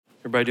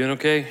Everybody doing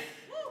okay?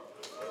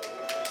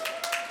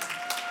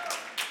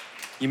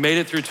 You made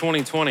it through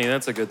 2020.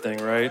 That's a good thing,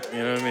 right? You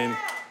know what I mean?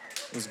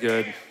 It was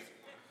good.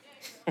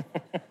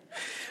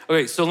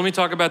 Okay, so let me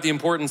talk about the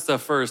important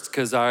stuff first,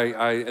 because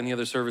I in the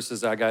other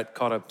services, I got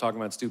caught up talking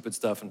about stupid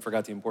stuff and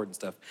forgot the important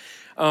stuff.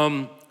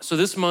 So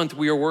this month,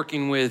 we are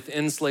working with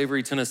End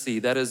Slavery Tennessee.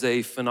 That is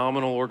a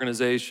phenomenal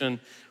organization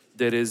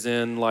that is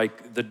in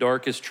like the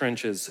darkest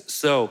trenches.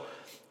 So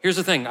here's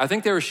the thing. I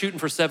think they were shooting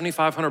for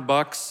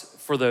 $7,500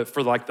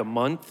 for like the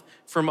month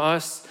from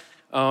us.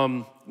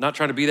 Not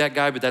trying to be that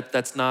guy, but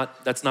that's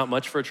not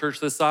much for a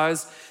church this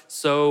size.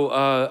 So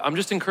I'm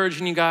just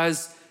encouraging you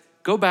guys,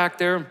 go back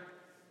there,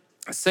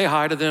 say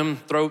hi to them,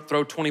 throw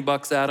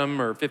 $20 at them,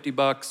 or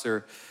 $50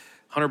 or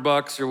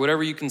 $100 or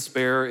whatever you can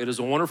spare. It is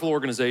a wonderful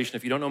organization.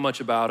 If you don't know much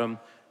about them,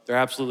 they're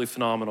absolutely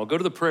phenomenal. Go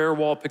to the prayer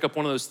wall, pick up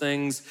one of those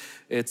things.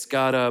 It's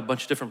got a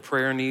bunch of different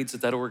prayer needs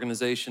that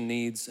organization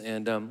needs,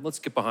 and let's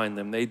get behind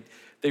them.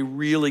 They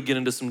really get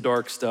into some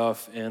dark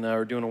stuff and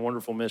are doing a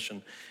wonderful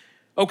mission.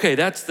 Okay,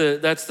 that's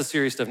the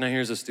serious stuff. Now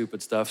here's the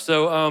stupid stuff.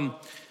 So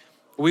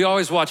we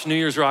always watch New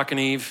Year's Rockin'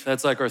 Eve.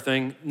 That's like our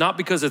thing. Not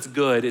because it's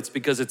good, it's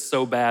because it's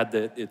so bad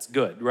that it's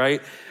good,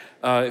 right?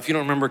 If you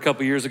don't remember a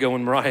couple years ago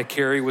when Mariah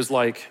Carey was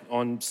like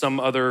on some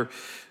other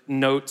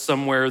note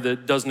somewhere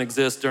that doesn't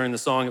exist during the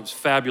song, it was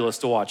fabulous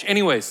to watch.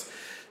 Anyways,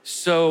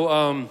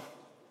 so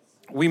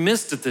we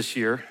missed it this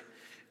year,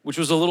 which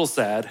was a little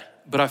sad,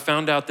 but I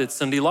found out that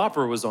Cyndi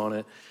Lauper was on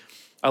it.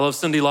 I love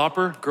Cyndi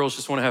Lauper. Girls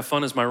Just Want to Have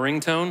Fun is my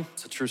ringtone.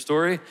 It's a true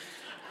story.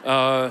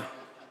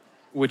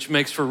 Which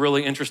makes for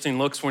really interesting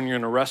looks when you're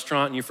in a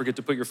restaurant and you forget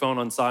to put your phone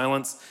on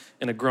silence,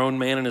 and a grown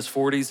man in his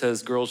 40s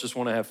says, "Girls just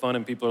want to have fun,"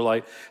 and people are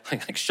like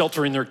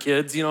sheltering their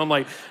kids. You know, I'm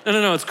like,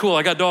 no, it's cool.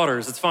 I got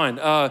daughters. It's fine.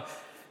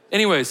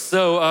 Anyways,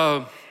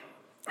 so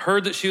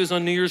heard that she was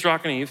on New Year's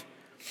Rockin' Eve.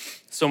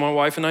 So my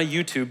wife and I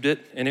YouTubed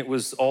it, and it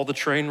was all the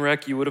train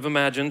wreck you would have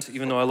imagined,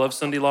 even though I love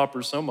Cyndi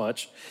Lauper so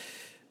much.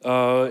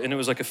 And it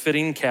was like a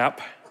fitting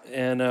cap.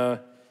 And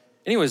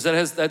anyways,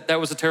 that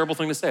was a terrible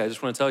thing to say. I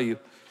just want to tell you,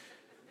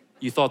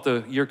 you thought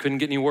the year couldn't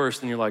get any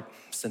worse, and you're like,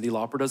 Cyndi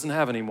Lauper doesn't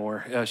have it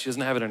anymore. She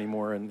doesn't have it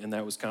anymore, and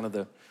that was kind of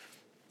the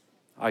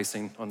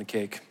icing on the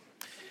cake.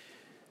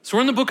 So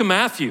we're in the book of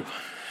Matthew.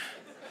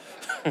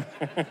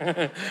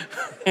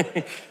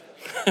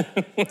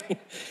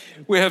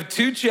 We have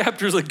 2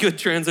 chapters, a good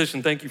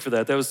transition. Thank you for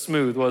that. That was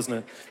smooth, wasn't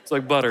it? It's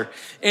like butter.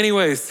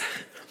 Anyways,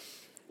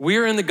 we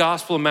are in the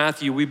Gospel of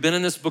Matthew. We've been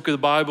in this book of the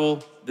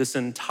Bible this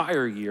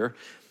entire year.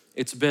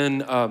 It's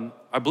been,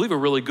 I believe, a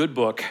really good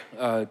book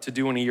to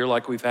do in a year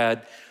like we've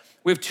had.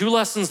 We have 2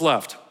 lessons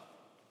left.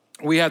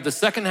 We have the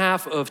second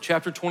half of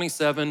chapter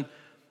 27,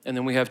 and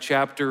then we have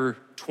chapter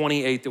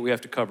 28 that we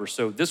have to cover.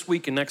 So this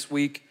week and next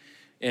week,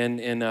 and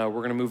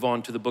we're gonna move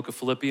on to the book of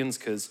Philippians,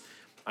 because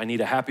I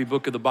need a happy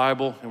book of the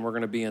Bible, and we're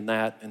gonna be in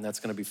that, and that's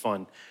gonna be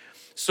fun.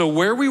 So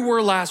where we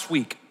were last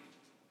week,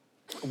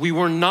 we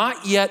were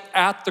not yet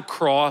at the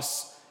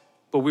cross,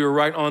 but we were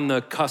right on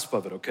the cusp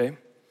of it, okay?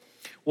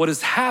 What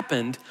has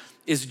happened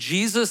is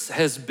Jesus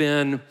has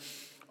been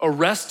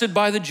arrested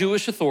by the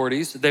Jewish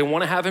authorities. They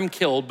want to have him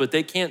killed, but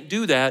they can't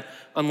do that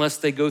unless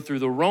they go through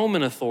the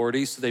Roman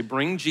authorities. So they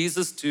bring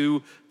Jesus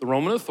to the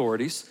Roman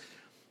authorities.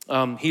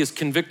 He is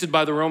convicted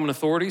by the Roman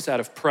authorities out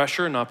of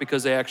pressure, not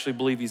because they actually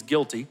believe he's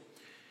guilty.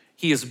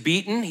 He is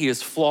beaten, he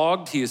is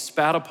flogged, he is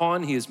spat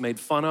upon, he is made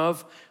fun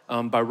of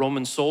by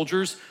Roman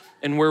soldiers.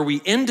 And where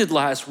we ended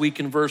last week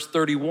in verse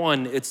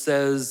 31, it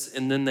says,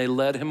 "And then they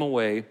led him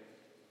away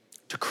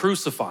to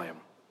crucify him."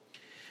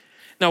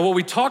 Now, what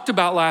we talked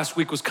about last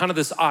week was kind of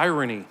this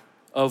irony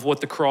of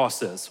what the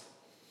cross is.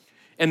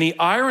 And the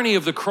irony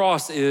of the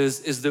cross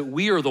is that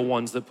we are the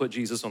ones that put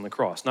Jesus on the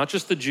cross. Not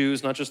just the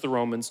Jews, not just the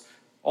Romans,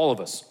 all of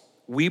us.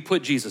 We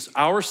put Jesus,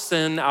 our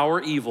sin,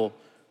 our evil,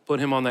 put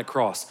him on that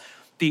cross.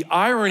 The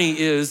irony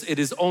is, it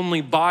is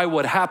only by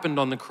what happened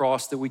on the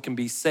cross that we can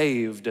be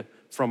saved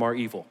from our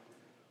evil.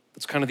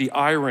 That's kind of the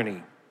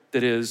irony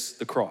that is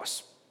the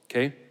cross,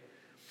 okay?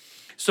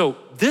 So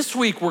this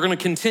week, we're gonna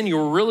continue.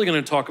 We're really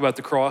gonna talk about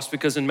the cross,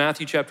 because in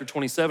Matthew chapter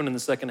 27, in the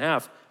second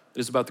half, it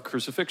is about the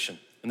crucifixion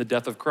and the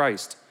death of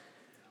Christ.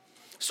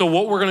 So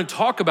what we're gonna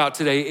talk about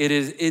today, it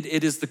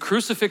is the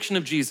crucifixion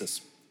of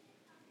Jesus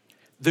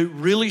that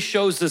really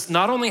shows us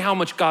not only how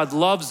much God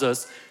loves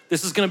us,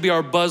 this is gonna be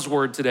our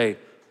buzzword today,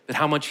 but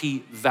how much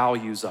he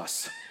values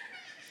us,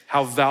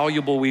 how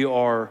valuable we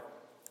are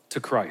to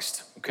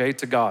Christ, okay,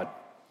 to God.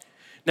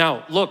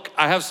 Now, look,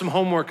 I have some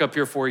homework up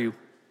here for you.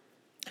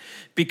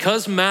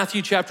 Because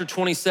Matthew chapter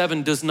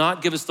 27 does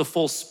not give us the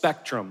full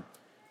spectrum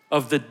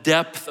of the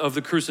depth of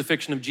the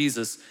crucifixion of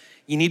Jesus,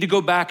 you need to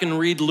go back and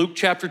read Luke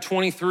chapter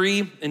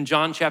 23 and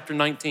John chapter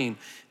 19.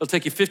 It'll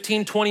take you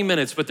 15, 20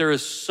 minutes, but there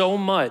is so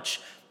much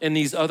in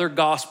these other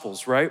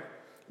gospels, right?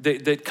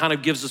 That kind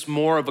of gives us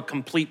more of a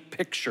complete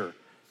picture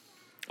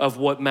of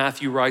what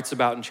Matthew writes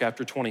about in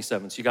chapter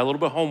 27. So you got a little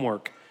bit of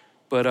homework,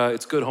 but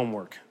it's good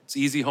homework. It's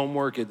easy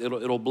homework,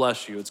 it'll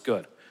bless you, it's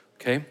good,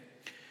 okay?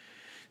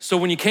 So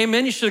when you came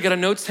in, you should have got a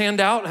notes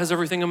handout. It has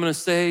everything I'm gonna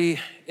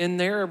say in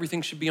there.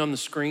 Everything should be on the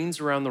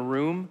screens around the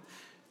room.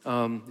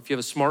 If you have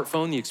a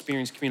smartphone, the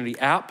Experience Community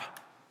app,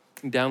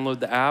 you can download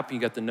the app. You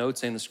got the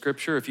notes and the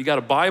scripture. If you got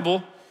a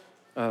Bible,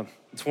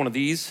 it's one of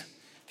these.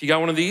 If you got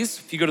one of these,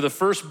 if you go to the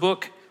first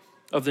book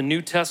of the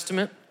New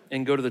Testament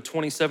and go to the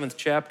 27th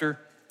chapter,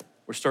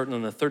 we're starting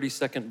on the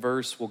 32nd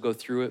verse. We'll go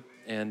through it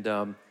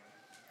and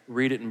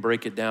read it and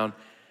break it down.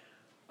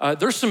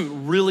 There's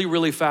some really,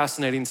 really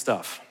fascinating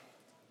stuff.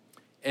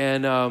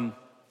 And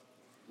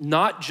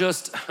not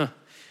just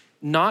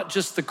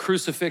the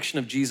crucifixion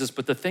of Jesus,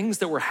 but the things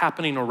that were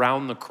happening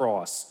around the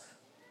cross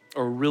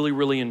are really,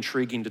 really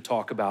intriguing to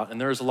talk about. And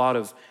there's a lot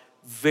of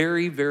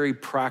very, very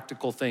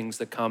practical things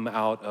that come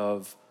out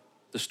of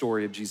the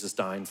story of Jesus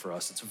dying for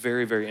us. It's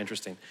very, very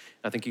interesting.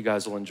 I think you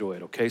guys will enjoy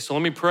it, okay? So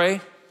let me pray.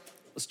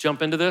 Let's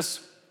jump into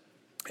this.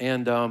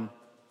 And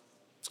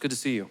it's good to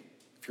see you.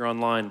 If you're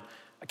online,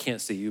 I can't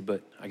see you,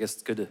 but I guess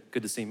it's good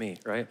to see me,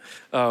 right?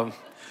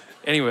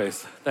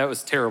 Anyways, that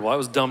was terrible. I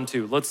was dumb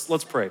too.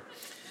 Let's pray.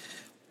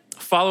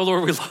 Father,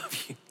 Lord, we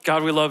love you.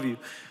 God, we love you.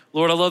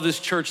 Lord, I love this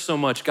church so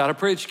much. God, I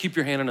pray that you keep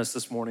your hand on us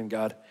this morning,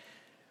 God.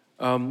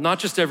 Not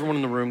just everyone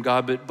in the room,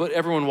 God, but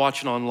everyone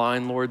watching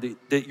online, Lord,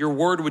 that your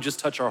word would just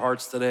touch our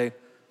hearts today.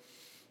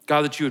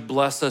 God, that you would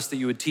bless us, that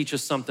you would teach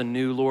us something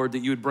new, Lord, that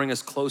you would bring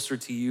us closer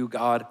to you,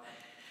 God.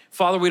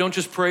 Father, we don't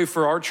just pray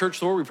for our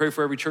church, Lord, we pray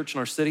for every church in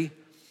our city.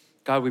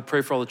 God, we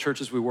pray for all the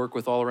churches we work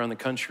with all around the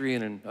country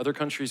and in other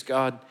countries,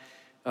 God.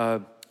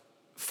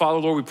 Father,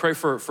 Lord, we pray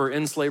for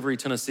In Slavery,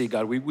 Tennessee,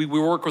 God. We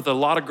work with a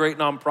lot of great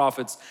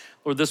nonprofits.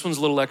 Lord, this one's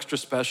a little extra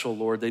special,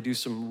 Lord. They do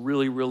some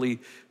really, really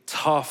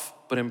tough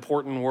but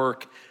important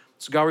work.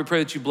 So God, we pray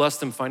that you bless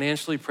them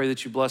financially. Pray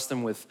that you bless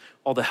them with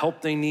all the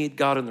help they need,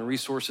 God, and the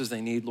resources they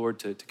need, Lord,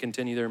 to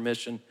continue their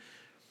mission.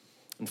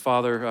 And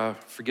Father,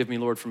 forgive me,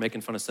 Lord, for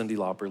making fun of Cyndi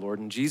Lauper, Lord.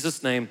 In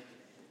Jesus' name,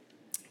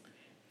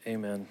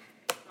 amen.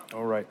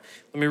 All right,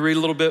 let me read a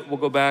little bit. We'll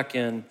go back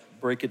and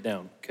break it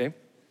down, okay?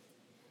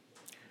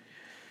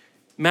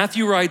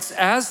 Matthew writes,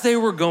 as they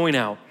were going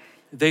out,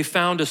 they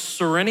found a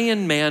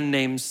Cyrenian man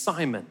named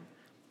Simon,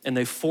 and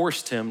they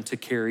forced him to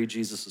carry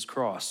Jesus'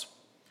 cross.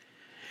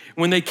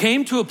 When they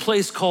came to a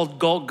place called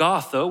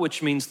Golgotha,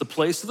 which means the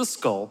place of the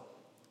skull,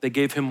 they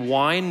gave him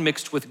wine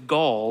mixed with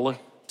gall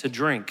to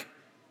drink.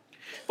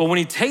 But when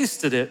he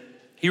tasted it,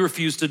 he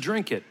refused to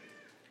drink it.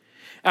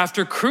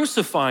 After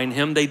crucifying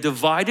him, they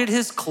divided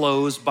his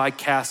clothes by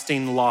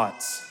casting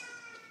lots.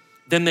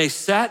 Then they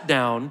sat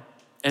down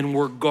and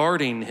were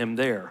guarding him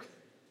there.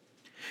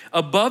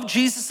 Above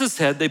Jesus'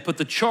 head, they put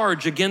the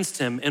charge against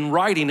him. In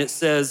writing, it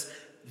says,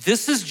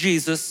 "This is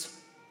Jesus,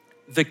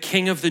 the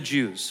King of the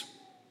Jews."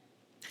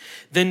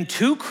 Then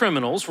two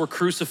criminals were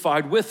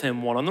crucified with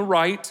him, one on the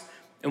right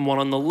and one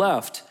on the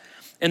left.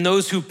 And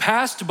those who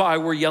passed by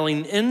were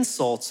yelling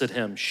insults at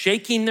him,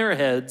 shaking their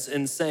heads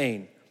and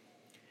saying,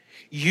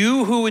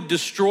 "You who would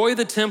destroy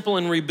the temple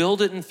and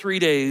rebuild it in 3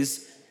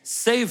 days,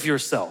 save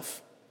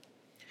yourself.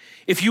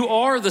 If you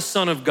are the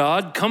Son of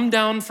God, come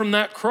down from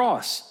that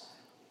cross."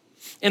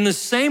 In the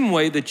same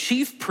way, the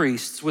chief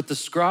priests with the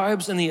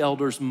scribes and the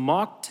elders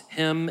mocked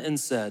him and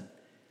said,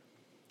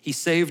 "He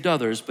saved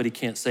others, but he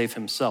can't save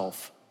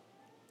himself.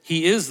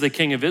 He is the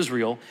King of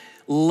Israel.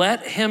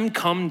 Let him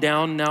come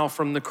down now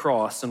from the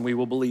cross and we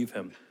will believe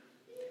him.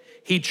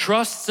 He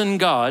trusts in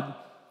God.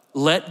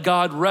 Let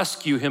God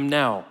rescue him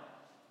now,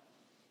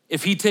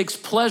 if he takes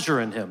pleasure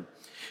in him.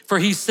 For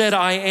he said,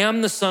 'I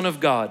am the Son of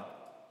God.'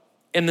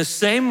 In the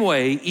same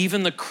way,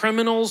 even the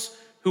criminals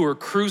who were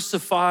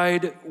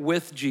crucified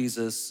with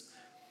Jesus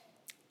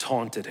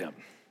taunted him."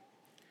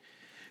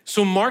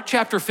 So Mark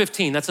chapter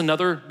 15, that's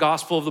another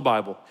gospel of the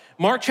Bible.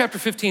 Mark chapter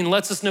 15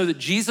 lets us know that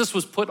Jesus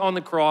was put on the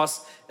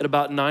cross at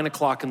about 9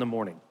 o'clock in the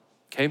morning,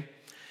 okay?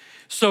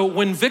 So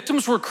when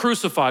victims were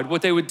crucified,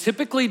 what they would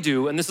typically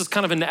do, and this is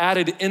kind of an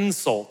added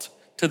insult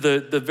to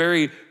the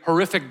very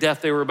horrific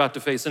death they were about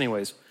to face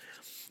anyways,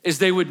 is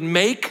they would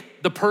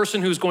make the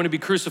person who's going to be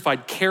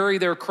crucified carry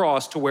their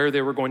cross to where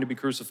they were going to be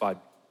crucified.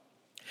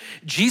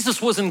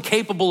 Jesus was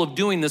incapable of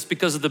doing this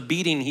because of the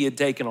beating he had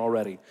taken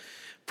already.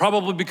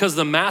 Probably because of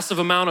the massive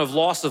amount of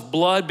loss of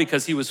blood,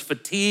 because he was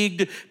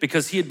fatigued,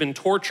 because he had been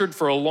tortured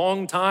for a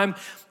long time.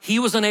 He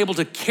was unable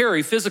to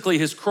carry physically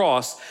his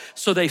cross.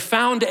 So they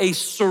found a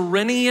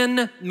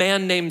Cyrenian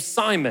man named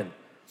Simon,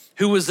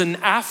 who was an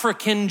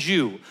African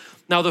Jew.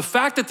 Now, the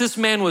fact that this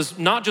man was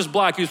not just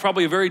black, he was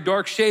probably a very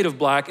dark shade of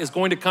black, is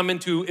going to come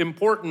into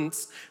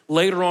importance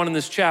later on in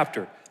this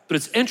chapter. But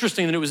it's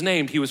interesting that it was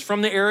named. He was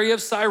from the area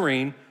of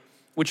Cyrene,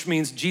 which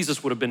means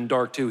Jesus would have been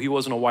dark too. He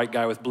wasn't a white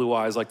guy with blue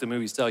eyes like the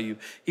movies tell you.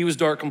 He was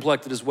dark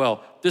complected as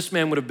well. This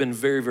man would have been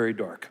very, very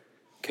dark,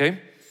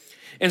 okay?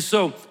 And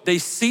so they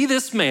see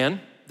this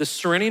man, this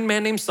Cyrenian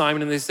man named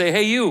Simon, and they say,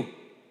 "Hey, you,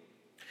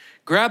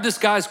 grab this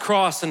guy's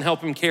cross and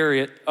help him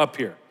carry it up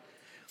here."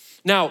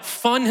 Now,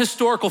 fun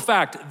historical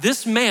fact,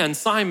 this man,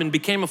 Simon,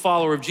 became a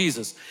follower of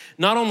Jesus.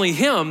 Not only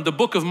him, the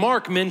book of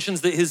Mark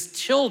mentions that his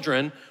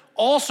children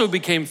also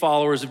became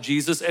followers of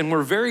Jesus and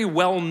were very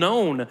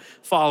well-known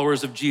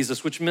followers of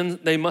Jesus, which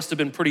meant they must have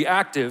been pretty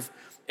active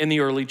in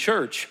the early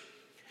church.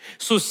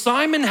 So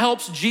Simon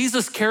helps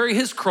Jesus carry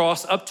his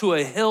cross up to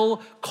a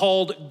hill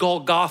called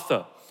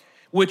Golgotha,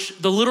 which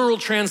the literal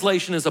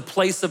translation is a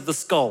place of the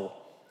skull.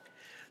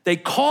 They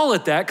call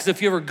it that because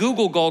if you ever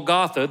Google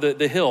Golgotha,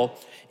 the hill,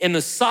 in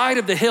the side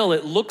of the hill,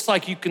 it looks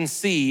like you can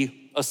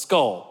see a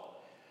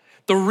skull.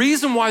 The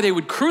reason why they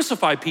would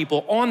crucify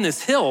people on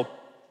this hill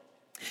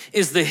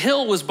is the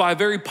hill was by a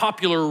very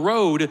popular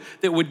road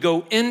that would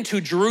go into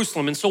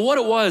Jerusalem. And so what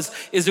it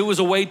was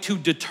a way to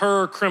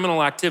deter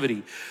criminal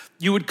activity.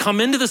 You would come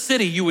into the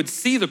city, you would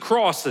see the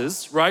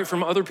crosses, right,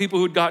 from other people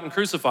who had gotten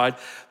crucified.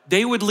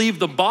 They would leave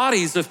the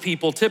bodies of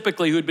people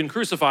typically who had been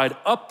crucified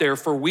up there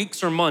for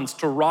weeks or months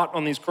to rot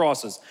on these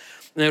crosses.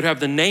 And they would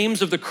have the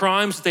names of the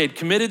crimes that they had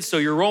committed. So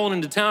you're rolling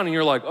into town and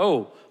you're like,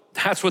 oh,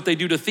 that's what they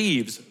do to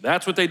thieves.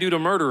 That's what they do to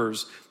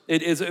murderers.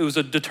 It was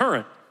a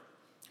deterrent.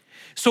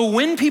 So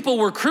when people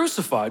were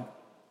crucified,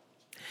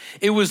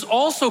 it was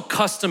also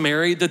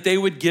customary that they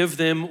would give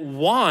them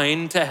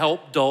wine to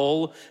help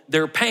dull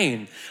their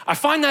pain. I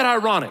find that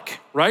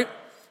ironic, right?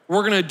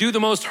 We're gonna do the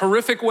most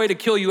horrific way to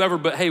kill you ever,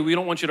 but hey, we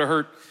don't want you to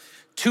hurt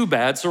too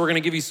bad, so we're gonna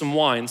give you some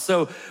wine.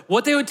 So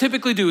what they would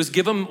typically do is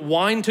give them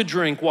wine to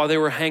drink while they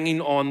were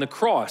hanging on the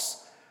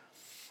cross.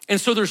 And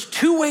so there's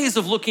two ways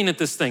of looking at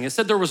this thing. It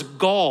said there was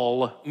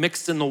gall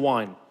mixed in the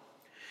wine.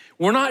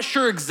 We're not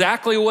sure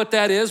exactly what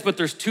that is, but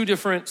there's two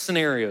different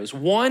scenarios.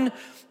 One,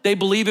 they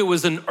believe it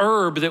was an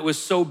herb that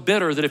was so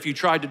bitter that if you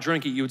tried to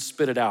drink it, you would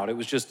spit it out. It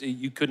was just,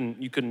 you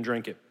couldn't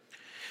drink it.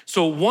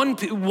 So one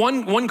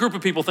group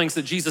of people thinks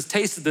that Jesus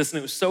tasted this and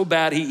it was so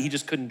bad he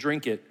just couldn't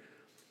drink it.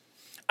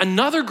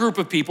 Another group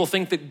of people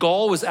think that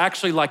gall was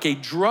actually like a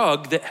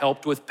drug that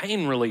helped with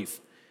pain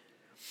relief.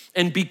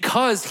 And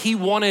because he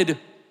wanted,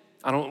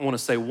 I don't want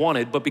to say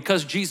wanted, but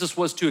because Jesus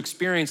was to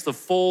experience the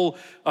full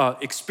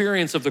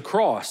experience of the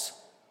cross,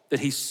 that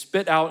he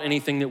spit out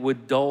anything that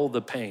would dull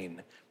the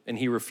pain, and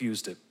he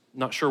refused it.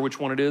 Not sure which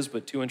one it is,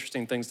 but two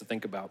interesting things to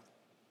think about.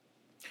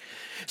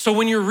 So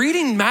when you're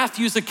reading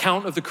Matthew's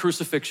account of the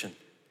crucifixion,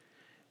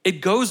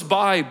 it goes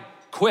by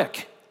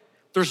quick.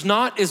 There's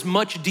not as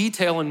much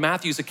detail in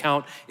Matthew's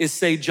account as,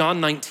 say, John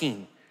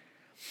 19.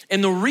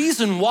 And the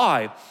reason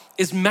why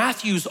is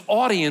Matthew's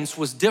audience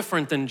was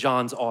different than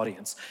John's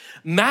audience.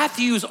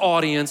 Matthew's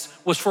audience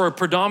was for a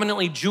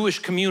predominantly Jewish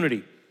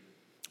community.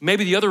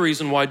 Maybe the other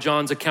reason why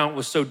John's account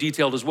was so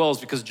detailed as well is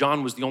because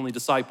John was the only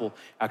disciple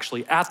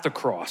actually at the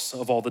cross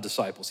of all the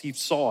disciples. He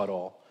saw it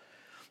all.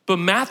 But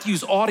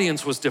Matthew's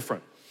audience was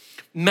different.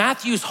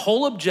 Matthew's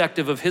whole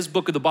objective of his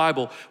book of the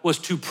Bible was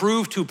to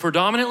prove to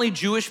predominantly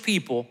Jewish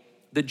people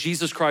that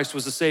Jesus Christ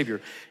was the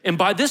Savior. And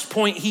by this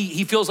point,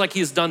 he feels like he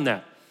has done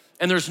that.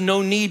 And there's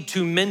no need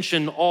to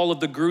mention all of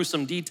the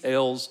gruesome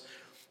details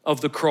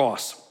of the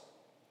cross.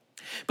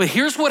 But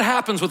here's what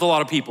happens with a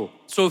lot of people.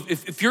 So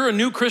if you're a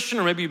new Christian,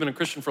 or maybe you've been a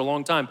Christian for a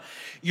long time,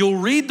 you'll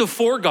read the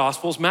four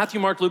Gospels, Matthew,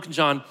 Mark, Luke, and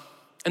John,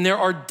 and there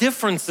are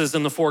differences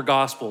in the four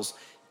Gospels.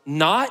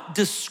 Not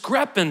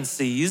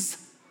discrepancies,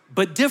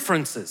 but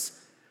differences.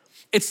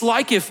 It's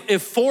like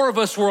if four of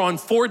us were on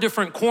four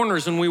different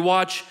corners and we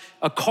watch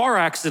a car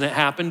accident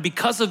happen,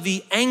 because of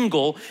the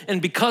angle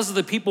and because of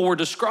the people we're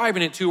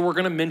describing it to, we're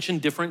gonna mention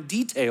different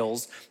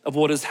details of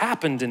what has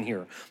happened in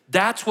here.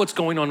 That's what's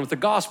going on with the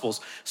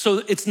Gospels. So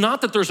it's not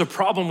that there's a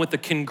problem with the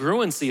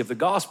congruency of the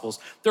Gospels.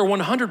 They're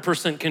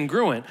 100%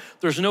 congruent.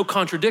 There's no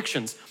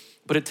contradictions,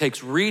 but it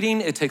takes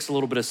reading, it takes a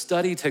little bit of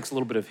study, it takes a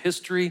little bit of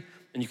history,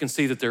 and you can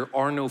see that there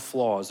are no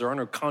flaws, there are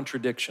no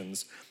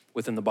contradictions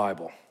within the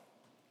Bible.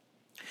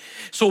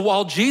 So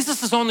while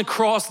Jesus is on the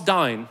cross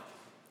dying,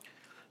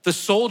 the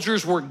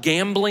soldiers were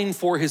gambling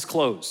for his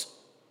clothes.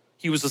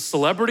 He was a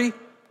celebrity.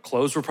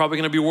 Clothes were probably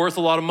gonna be worth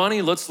a lot of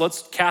money.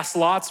 Let's cast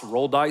lots,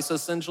 roll dice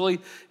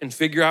essentially, and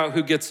figure out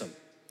who gets them.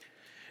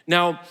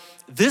 Now,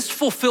 this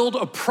fulfilled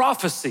a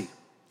prophecy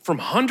from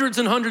hundreds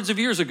and hundreds of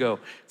years ago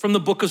from the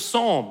book of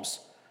Psalms.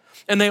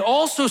 And they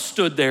also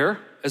stood there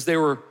as they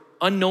were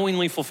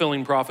unknowingly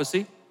fulfilling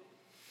prophecy.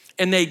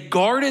 And they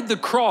guarded the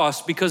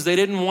cross because they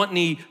didn't want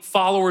any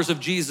followers of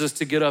Jesus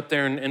to get up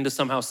there and to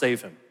somehow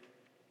save him.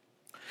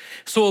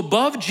 So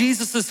above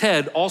Jesus's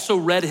head also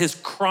read his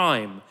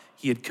crime.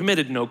 He had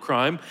committed no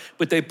crime,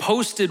 but they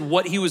posted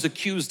what he was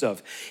accused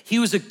of. He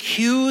was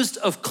accused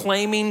of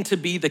claiming to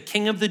be the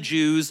King of the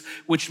Jews,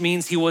 which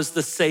means he was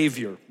the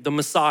Savior, the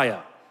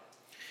Messiah.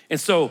 And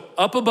so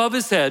up above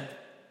his head,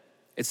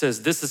 it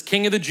says, "This is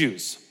King of the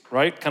Jews,"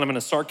 right? Kind of in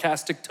a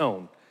sarcastic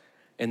tone.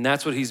 And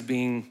that's what he's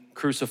being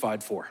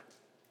crucified for.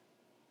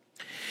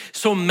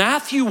 So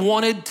Matthew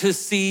wanted to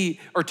see,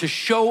 or to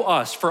show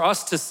us, for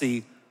us to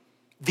see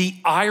the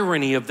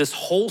irony of this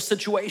whole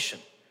situation.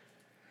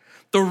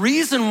 The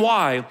reason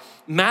why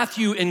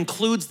Matthew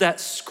includes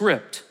that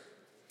script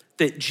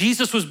that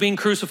Jesus was being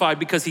crucified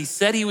because he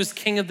said he was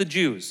King of the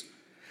Jews.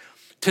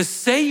 To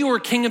say you were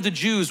King of the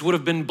Jews would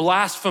have been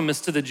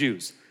blasphemous to the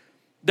Jews.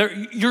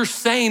 You're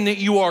saying that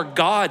you are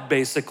God,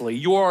 basically.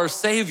 You are our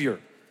Savior.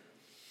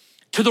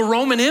 To the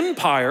Roman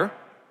Empire,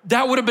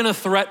 that would have been a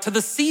threat to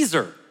the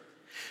Caesar.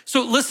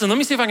 So listen, let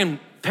me see if I can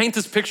paint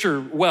this picture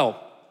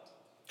well.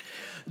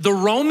 The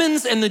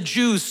Romans and the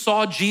Jews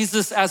saw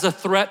Jesus as a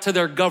threat to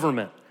their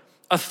government,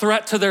 a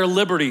threat to their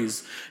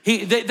liberties.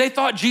 They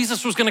thought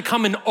Jesus was gonna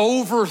come and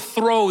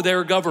overthrow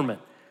their government.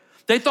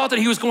 They thought that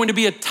he was going to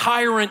be a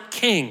tyrant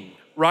king,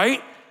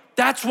 right?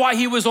 That's why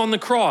he was on the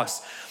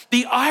cross.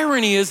 The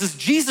irony is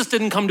Jesus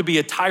didn't come to be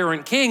a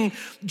tyrant king.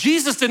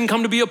 Jesus didn't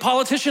come to be a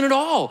politician at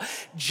all.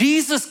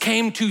 Jesus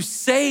came to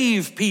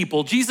save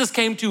people. Jesus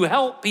came to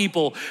help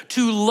people,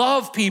 to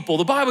love people.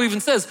 The Bible even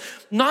says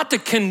not to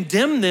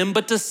condemn them,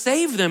 but to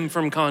save them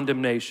from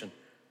condemnation.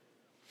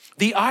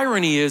 The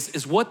irony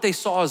is what they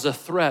saw as a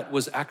threat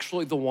was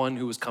actually the one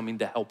who was coming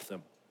to help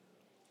them.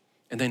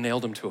 And they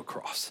nailed him to a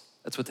cross.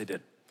 That's what they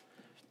did.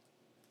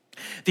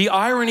 The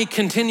irony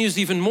continues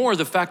even more,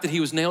 the fact that he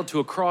was nailed to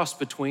a cross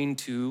between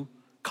two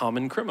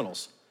common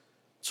criminals.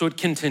 So it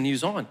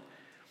continues on.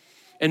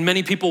 And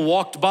many people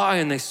walked by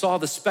and they saw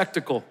the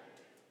spectacle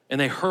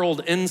and they hurled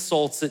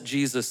insults at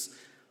Jesus.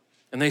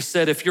 And they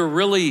said, if you're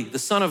really the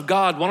Son of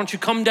God, why don't you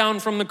come down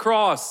from the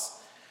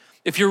cross?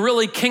 If you're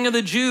really King of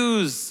the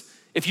Jews,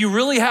 if you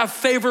really have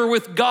favor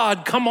with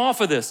God, come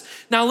off of this.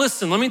 Now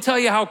listen, let me tell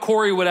you how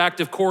Corey would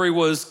act if Corey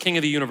was King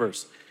of the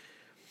universe.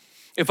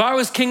 If I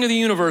was king of the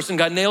universe and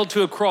got nailed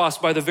to a cross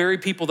by the very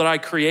people that I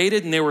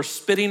created and they were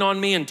spitting on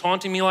me and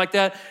taunting me like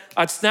that,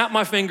 I'd snap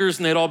my fingers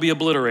and they'd all be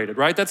obliterated,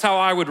 right? That's how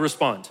I would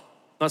respond.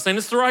 I'm not saying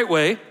it's the right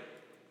way,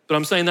 but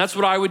I'm saying that's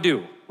what I would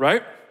do,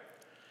 right?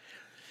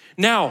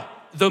 Now,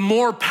 the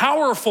more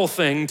powerful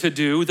thing to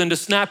do than to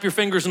snap your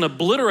fingers and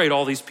obliterate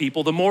all these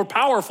people, the more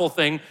powerful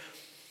thing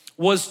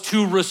was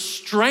to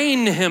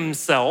restrain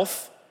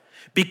himself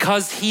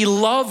because he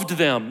loved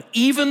them,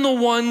 even the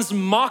ones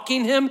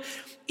mocking him,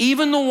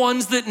 even the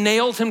ones that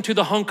nailed him to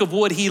the hunk of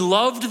wood. He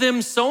loved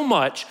them so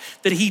much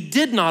that he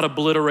did not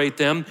obliterate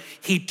them.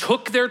 He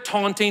took their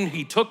taunting,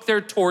 he took their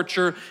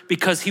torture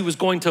because he was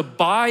going to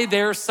buy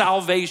their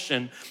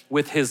salvation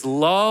with his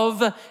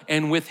love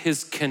and with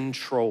his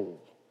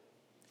control,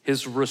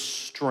 his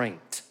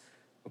restraint,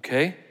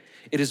 okay?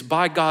 It is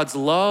by God's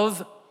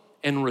love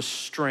and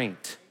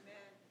restraint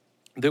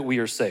that we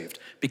are saved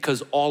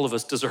because all of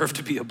us deserve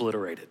to be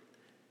obliterated.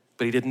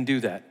 But he didn't do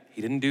that.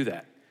 He didn't do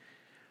that.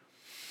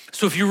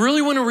 So if you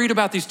really want to read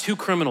about these two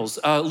criminals,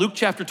 Luke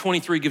chapter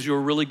 23 gives you a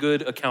really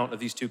good account of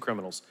these two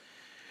criminals.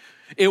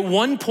 At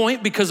one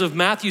point, because of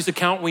Matthew's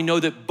account, we know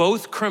that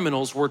both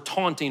criminals were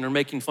taunting or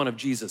making fun of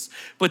Jesus.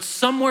 But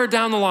somewhere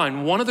down the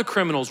line, one of the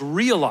criminals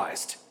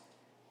realized,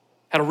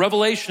 had a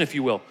revelation, if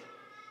you will,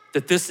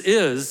 that this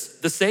is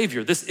the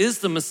Savior, this is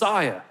the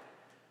Messiah.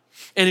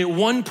 And at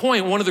one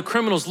point, one of the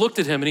criminals looked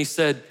at him and he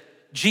said,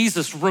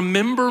 Jesus,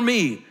 remember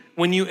me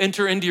when you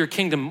enter into your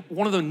kingdom.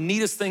 One of the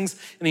neatest things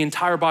in the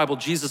entire Bible,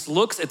 Jesus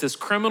looks at this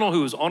criminal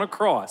who is on a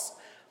cross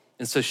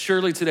and says,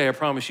 surely today, I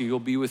promise you, you'll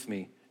be with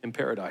me in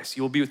paradise.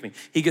 You'll be with me.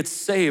 He gets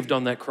saved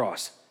on that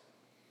cross.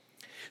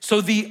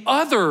 So the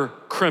other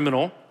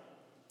criminal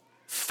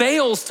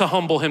fails to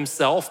humble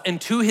himself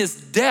and to his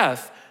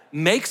death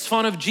makes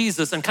fun of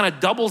Jesus and kind of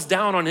doubles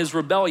down on his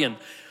rebellion.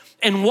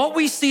 And what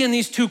we see in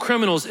these two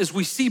criminals is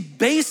we see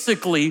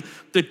basically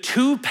the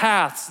two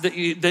paths that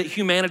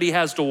humanity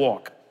has to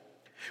walk.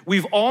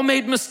 We've all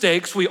made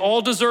mistakes, we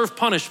all deserve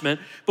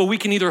punishment, but we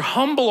can either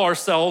humble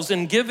ourselves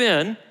and give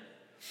in,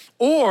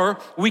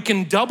 or we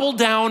can double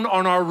down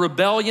on our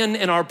rebellion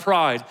and our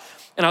pride.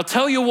 And I'll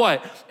tell you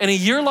what, in a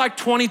year like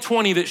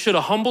 2020 that should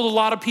have humbled a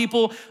lot of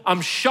people,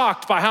 I'm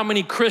shocked by how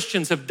many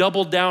Christians have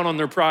doubled down on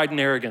their pride and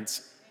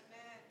arrogance.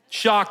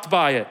 Shocked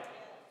by it.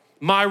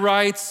 My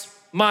rights,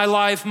 my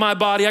life, my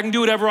body, I can do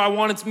whatever I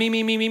want, it's me,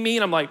 me, me, me, me.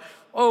 And I'm like,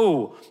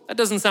 oh, that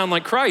doesn't sound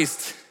like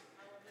Christ.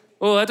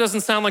 Oh, that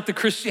doesn't sound like the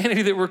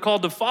Christianity that we're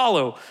called to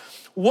follow.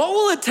 What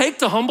will it take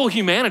to humble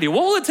humanity?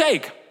 What will it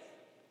take?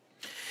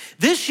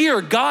 This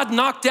year, God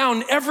knocked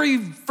down every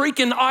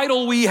freaking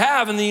idol we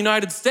have in the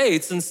United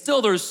States, and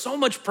still there's so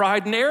much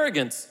pride and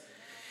arrogance.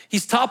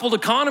 He's toppled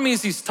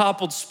economies, he's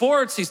toppled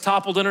sports, he's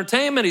toppled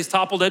entertainment, he's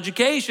toppled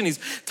education, he's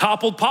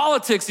toppled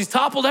politics, he's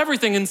toppled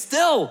everything, and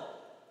still.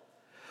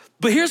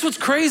 But here's what's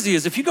crazy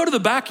is if you go to the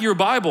back of your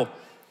Bible,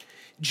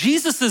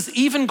 Jesus is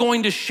even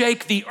going to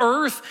shake the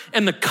earth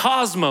and the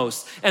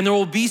cosmos, and there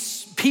will be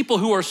people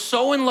who are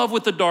so in love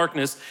with the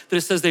darkness that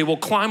it says they will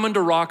climb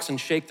under rocks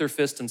and shake their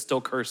fist and still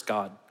curse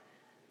God.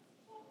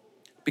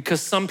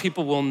 Because some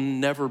people will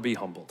never be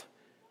humbled.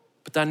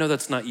 But I know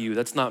that's not you,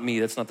 that's not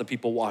me, that's not the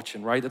people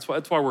watching, right? That's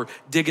why we're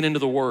digging into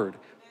the word,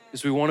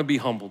 is we want to be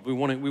humbled. We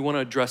want to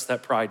address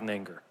that pride and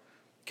anger,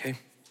 okay?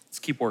 Let's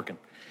keep working.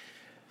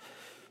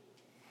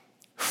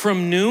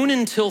 From noon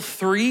until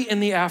 3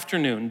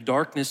 p.m,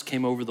 darkness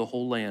came over the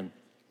whole land.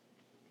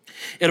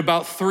 At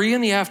about 3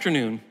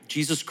 p.m,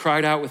 Jesus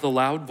cried out with a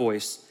loud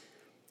voice,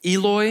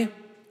 Eloi,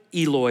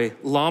 Eloi,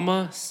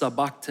 lama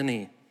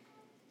sabachthani.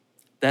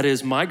 That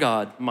is, my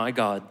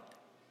God,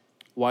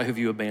 why have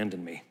you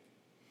abandoned me?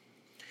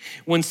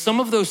 When some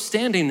of those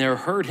standing there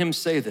heard him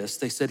say this,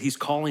 they said, he's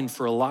calling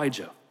for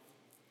Elijah.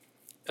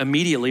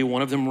 Immediately,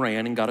 one of them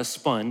ran and got a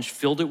sponge,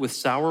 filled it with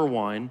sour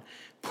wine,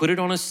 put it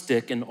on a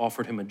stick, and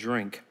offered him a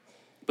drink.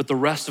 But the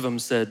rest of them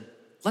said,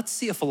 let's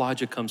see if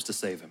Elijah comes to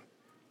save him.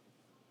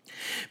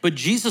 But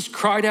Jesus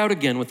cried out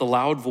again with a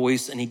loud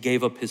voice, and he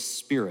gave up his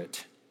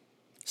spirit.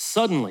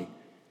 Suddenly,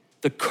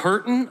 the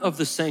curtain of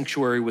the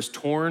sanctuary was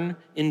torn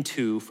in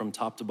two from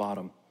top to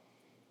bottom.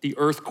 The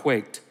earth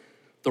quaked,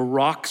 the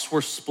rocks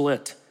were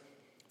split,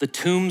 the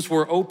tombs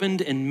were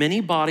opened, and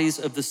many bodies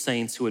of the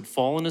saints who had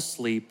fallen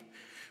asleep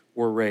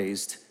were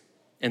raised.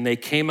 And they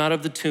came out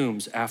of the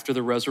tombs after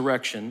the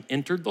resurrection,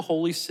 entered the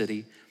holy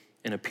city,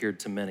 and appeared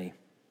to many.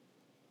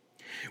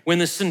 When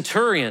the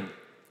centurion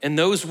and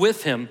those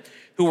with him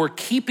who were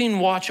keeping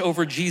watch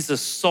over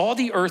Jesus saw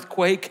the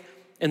earthquake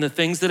and the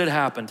things that had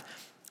happened,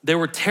 they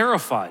were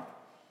terrified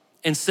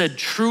and said,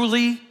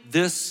 "Truly,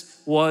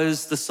 this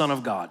was the Son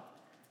of God."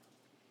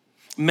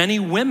 Many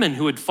women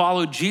who had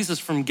followed Jesus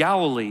from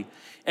Galilee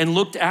and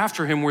looked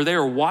after him were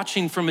there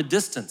watching from a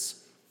distance.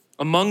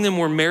 Among them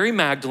were Mary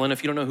Magdalene,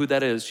 if you don't know who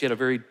that is, she had a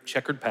very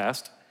checkered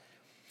past,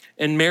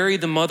 and Mary,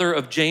 the mother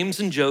of James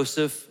and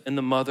Joseph, and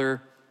the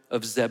mother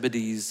of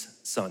Zebedee's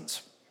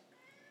sons.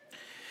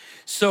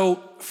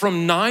 So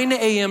from 9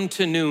 a.m.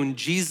 to noon,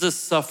 Jesus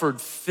suffered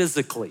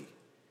physically.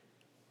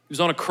 He was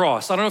on a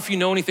cross. I don't know if you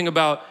know anything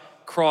about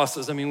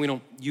crosses. I mean, we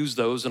don't use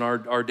those in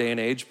our day and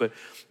age, but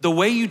the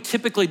way you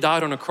typically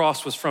died on a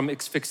cross was from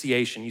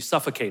asphyxiation. You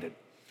suffocated.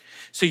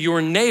 So you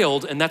were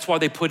nailed, and that's why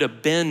they put a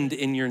bend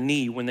in your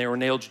knee when they were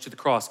nailed you to the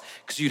cross,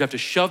 because you'd have to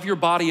shove your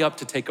body up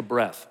to take a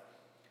breath.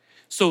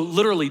 So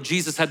literally,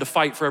 Jesus had to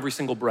fight for every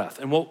single breath.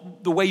 And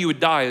the way you would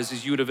die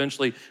is you would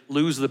eventually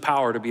lose the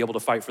power to be able to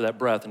fight for that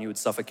breath, and you would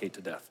suffocate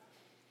to death.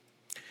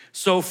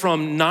 So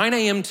from 9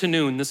 a.m. to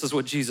noon, this is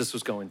what Jesus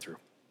was going through.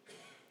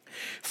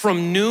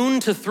 From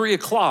noon to 3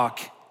 o'clock,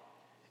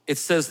 it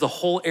says the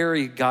whole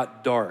area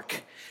got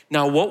dark.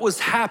 Now, what was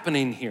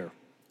happening here,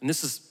 and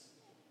this is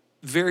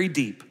very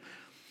deep,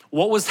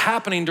 what was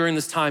happening during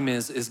this time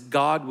is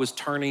God was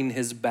turning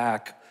his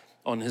back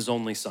on his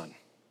only son.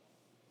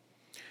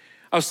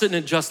 I was sitting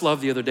at Just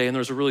Love the other day, and there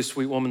was a really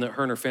sweet woman that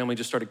her and her family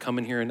just started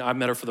coming here, and I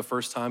met her for the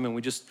first time, and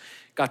we just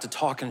got to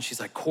talking, and she's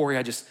like, "Corey,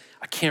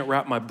 I can't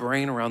wrap my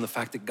brain around the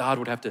fact that God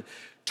would have to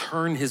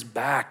turn his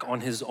back on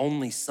his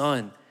only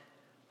son."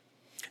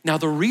 Now,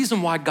 the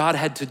reason why God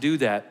had to do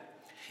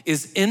that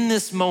is in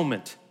this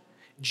moment,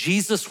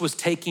 Jesus was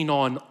taking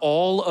on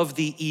all of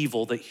the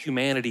evil that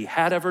humanity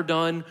had ever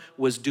done,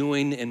 was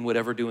doing, and would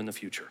ever do in the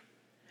future.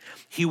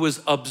 He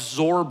was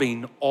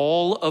absorbing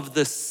all of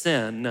the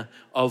sin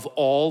of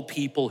all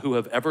people who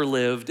have ever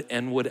lived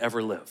and would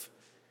ever live.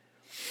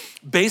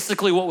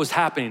 Basically, what was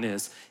happening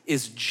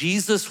is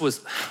Jesus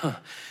was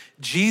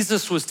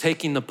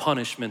taking the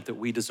punishment that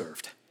we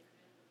deserved.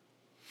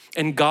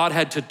 And God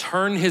had to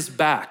turn his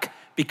back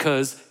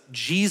because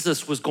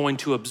Jesus was going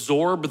to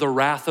absorb the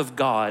wrath of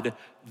God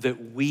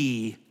that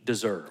we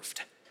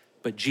deserved.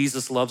 But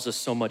Jesus loves us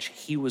so much,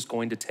 he was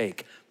going to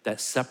take that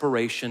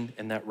separation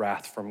and that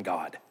wrath from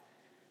God.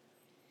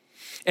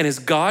 And as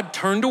God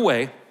turned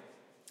away,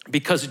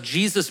 because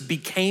Jesus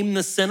became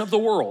the sin of the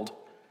world,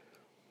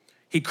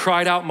 he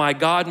cried out, my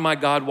God,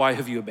 why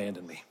have you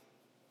abandoned me?"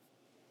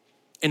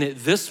 And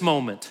at this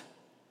moment,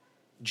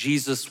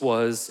 Jesus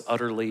was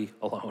utterly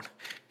alone.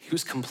 He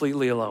was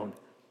completely alone.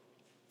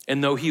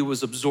 And though he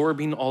was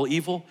absorbing all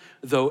evil,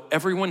 though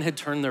everyone had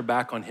turned their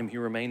back on him, he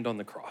remained on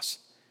the cross.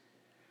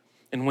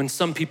 And when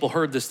some people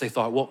heard this, they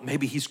thought, well,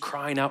 maybe he's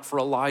crying out for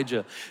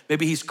Elijah.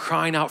 Maybe he's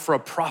crying out for a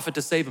prophet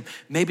to save him.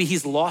 Maybe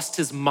he's lost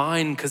his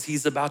mind because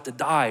he's about to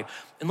die.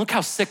 And look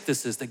how sick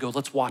this is. They go,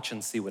 let's watch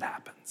and see what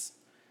happens.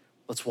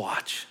 Let's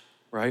watch,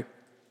 right?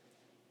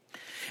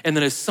 And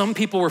then as some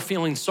people were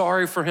feeling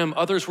sorry for him,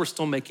 others were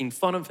still making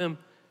fun of him.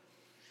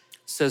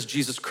 It says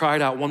Jesus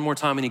cried out one more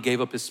time and he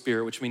gave up his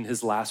spirit, which means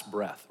his last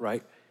breath,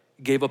 right?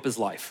 He gave up his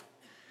life.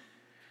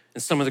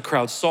 And some of the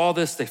crowd saw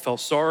this, they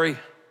felt sorry.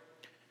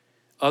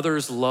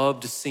 Others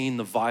loved seeing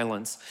the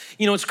violence.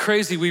 You know, it's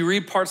crazy. We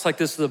read parts like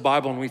this of the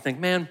Bible and we think,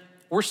 man,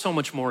 we're so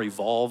much more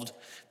evolved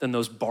than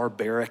those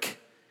barbaric,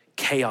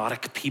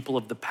 chaotic people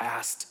of the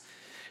past.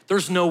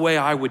 There's no way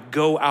I would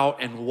go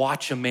out and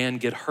watch a man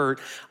get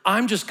hurt.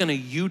 I'm just gonna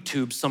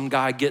YouTube some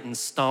guy getting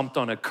stomped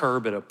on a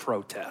curb at a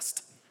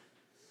protest.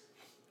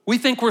 We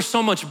think we're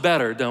so much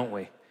better, don't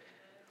we?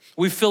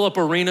 We fill up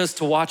arenas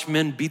to watch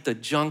men beat the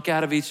junk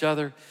out of each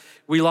other.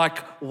 We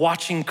like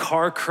watching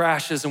car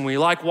crashes and we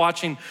like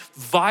watching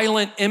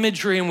violent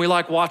imagery and we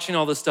like watching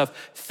all this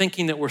stuff,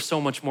 thinking that we're so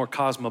much more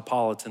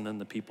cosmopolitan than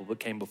the people that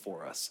came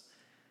before us.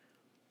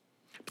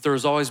 But there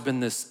has always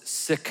been this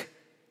sick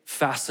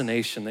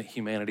fascination that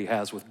humanity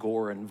has with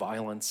gore and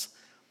violence.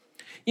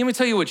 Let me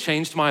tell you what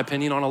changed my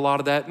opinion on a lot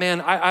of that. Man,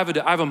 I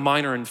have a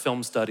minor in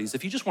film studies.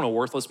 If you just want a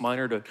worthless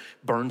minor to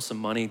burn some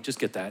money, just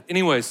get that.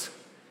 Anyways,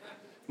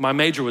 my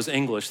major was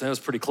English. That was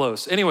pretty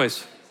close.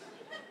 Anyways,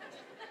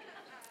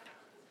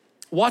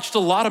 watched a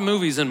lot of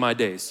movies in my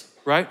days,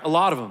 right? A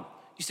lot of them.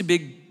 Used to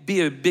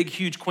be a big,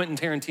 huge Quentin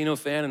Tarantino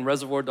fan and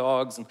Reservoir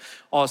Dogs and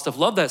all that stuff.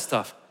 Love that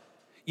stuff.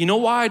 You know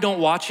why I don't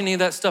watch any of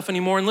that stuff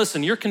anymore? And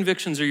listen, your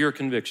convictions are your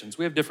convictions.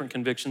 We have different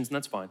convictions and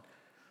that's fine.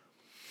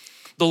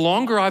 The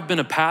longer I've been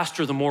a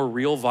pastor, the more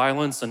real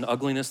violence and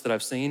ugliness that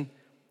I've seen.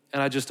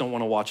 And I just don't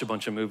want to watch a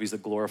bunch of movies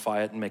that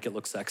glorify it and make it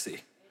look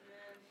sexy.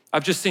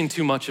 I've just seen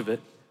too much of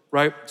it,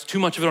 right? It's too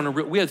much of it on a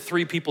real. We had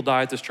 3 people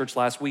die at this church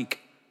last week.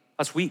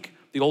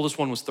 The oldest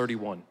one was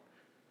 31.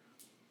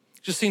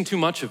 Just seen too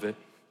much of it.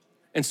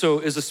 And so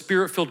as a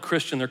spirit-filled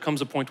Christian, there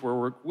comes a point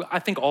where I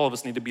think all of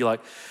us need to be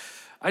like,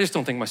 I just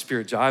don't think my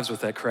spirit jives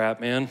with that crap,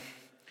 man.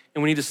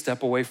 And we need to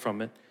step away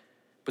from it.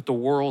 But the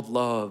world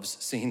loves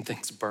seeing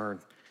things burn.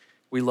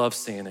 We love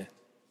seeing it.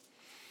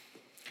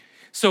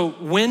 So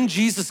when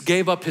Jesus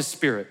gave up his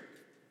spirit,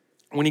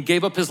 when he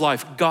gave up his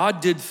life, God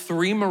did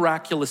 3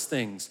 miraculous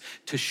things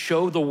to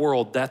show the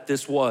world that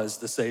this was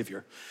the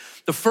Savior.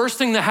 The first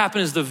thing that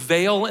happened is the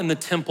veil in the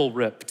temple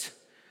ripped.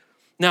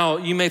 Now,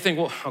 you may think,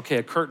 well, okay,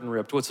 a curtain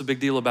ripped. What's the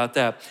big deal about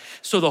that?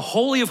 So the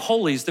Holy of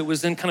Holies that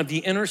was in kind of the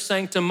inner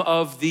sanctum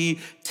of the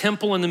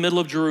temple in the middle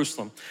of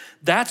Jerusalem,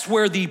 that's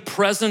where the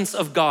presence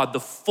of God, the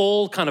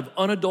full kind of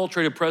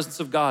unadulterated presence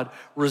of God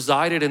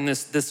resided in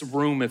this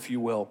room, if you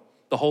will,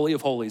 the Holy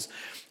of Holies.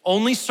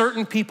 Only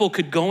certain people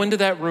could go into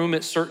that room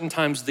at certain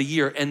times of the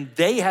year, and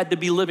they had to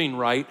be living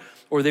right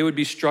or they would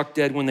be struck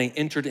dead when they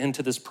entered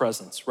into this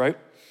presence, right?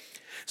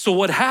 So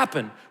what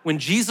happened when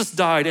Jesus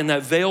died and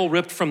that veil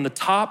ripped from the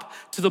top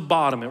to the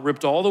bottom, it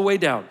ripped all the way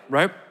down,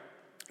 right?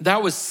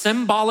 That was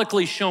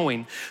symbolically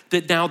showing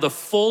that now the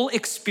full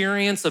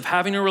experience of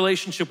having a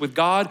relationship with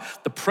God,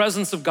 the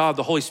presence of God,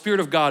 the Holy Spirit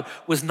of God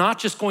was not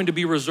just going to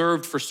be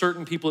reserved for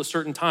certain people at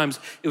certain times,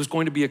 it was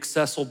going to be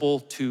accessible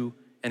to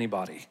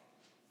anybody.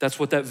 That's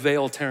what that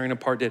veil tearing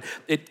apart did.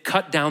 It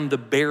cut down the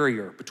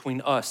barrier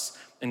between us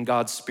and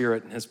God's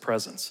Spirit and his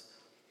presence.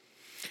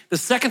 The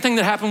second thing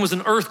that happened was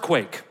an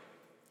earthquake.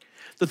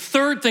 The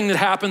third thing that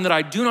happened that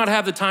I do not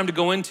have the time to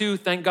go into,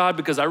 thank God,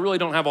 because I really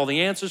don't have all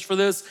the answers for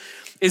this,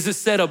 is it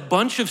said a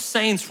bunch of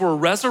saints were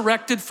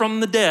resurrected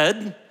from the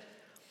dead.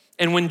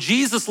 And when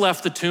Jesus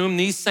left the tomb,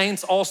 these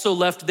saints also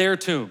left their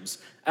tombs.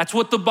 That's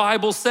what the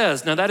Bible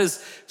says. Now that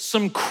is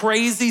some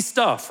crazy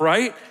stuff,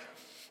 right?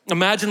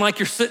 Imagine like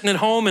you're sitting at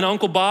home and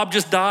Uncle Bob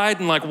just died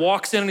and like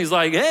walks in and he's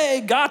like,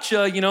 hey,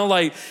 gotcha. You know,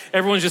 like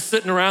everyone's just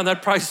sitting around.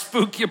 That'd probably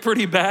spook you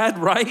pretty bad,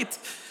 right?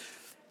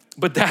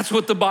 But that's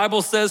what the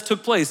Bible says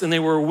took place. And they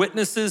were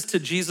witnesses to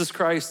Jesus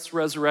Christ's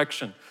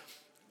resurrection.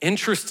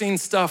 Interesting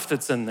stuff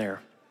that's in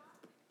there.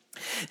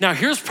 Now,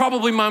 here's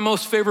probably my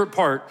most favorite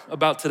part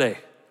about today.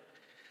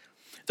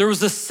 There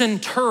was a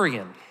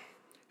centurion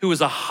who was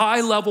a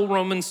high-level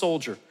Roman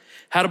soldier,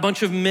 had a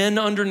bunch of men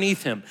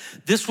underneath him.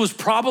 This was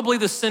probably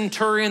the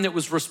centurion that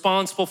was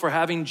responsible for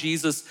having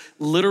Jesus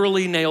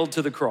literally nailed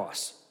to the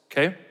cross,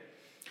 okay?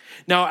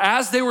 Now,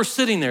 as they were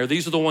sitting there,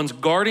 these are the ones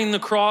guarding the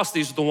cross.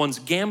 These are the ones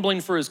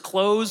gambling for his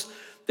clothes.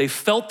 They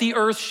felt the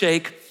earth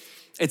shake.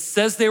 It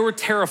says they were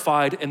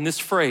terrified, and this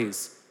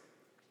phrase,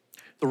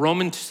 the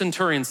Roman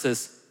centurion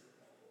says,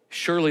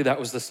 surely that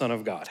was the Son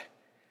of God.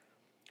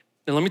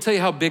 Now, let me tell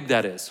you how big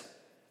that is.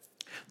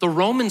 The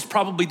Romans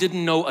probably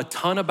didn't know a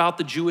ton about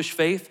the Jewish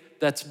faith.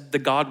 That's the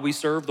God we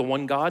serve, the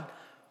one God.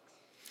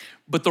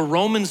 But the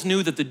Romans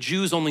knew that the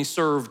Jews only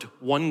served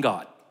one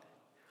God.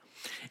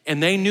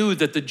 And they knew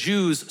that the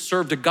Jews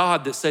served a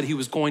God that said he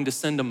was going to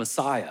send a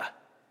Messiah.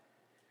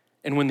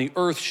 And when the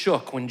earth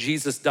shook, when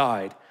Jesus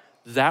died,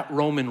 that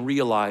Roman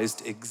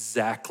realized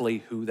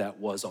exactly who that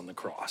was on the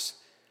cross.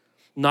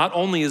 Not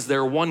only is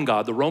there one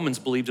God, the Romans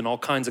believed in all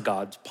kinds of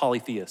gods,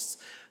 polytheists.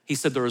 He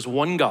said there is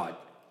one God,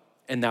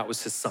 and that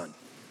was his son.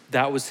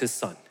 That was his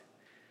son.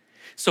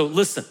 So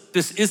listen,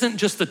 this isn't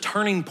just the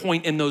turning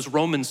point in those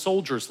Roman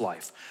soldiers'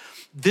 life.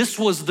 This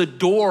was the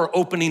door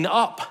opening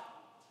up.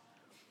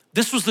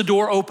 This was the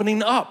door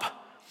opening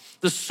up.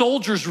 The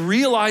soldiers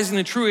realizing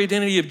the true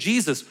identity of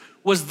Jesus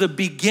was the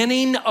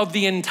beginning of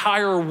the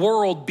entire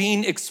world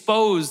being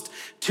exposed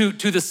to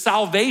the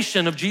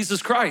salvation of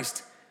Jesus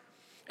Christ.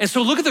 And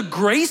so look at the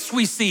grace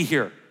we see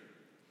here.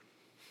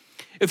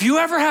 If you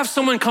ever have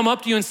someone come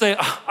up to you and say,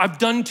 I've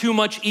done too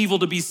much evil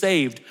to be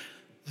saved,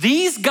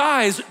 these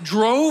guys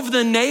drove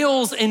the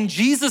nails in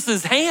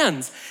Jesus's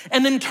hands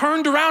and then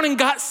turned around and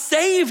got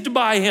saved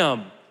by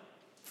him.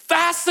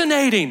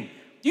 Fascinating.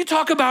 You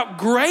talk about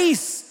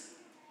grace.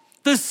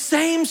 The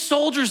same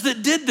soldiers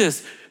that did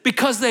this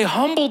because they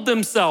humbled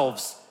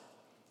themselves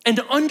and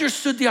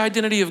understood the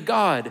identity of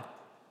God,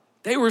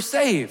 they were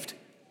saved.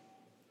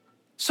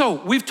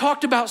 So we've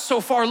talked about so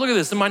far, look at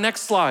this in my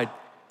next slide.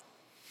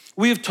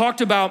 We have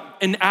talked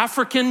about an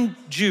African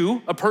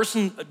Jew, a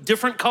person a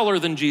different color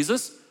than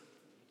Jesus.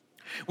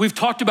 We've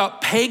talked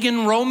about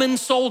pagan Roman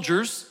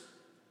soldiers.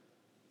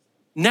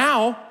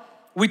 Now,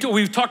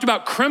 we've talked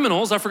about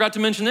criminals. I forgot to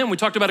mention them. We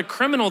talked about a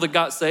criminal that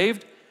got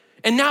saved.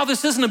 And now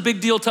this isn't a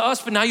big deal to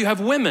us, but now you have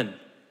women.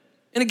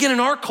 And again, in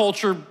our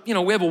culture, we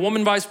have a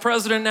woman vice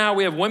president now.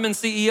 We have women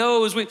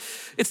CEOs.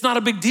 It's not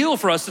a big deal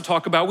for us to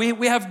talk about.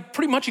 We have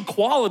pretty much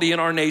equality in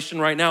our nation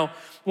right now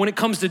when it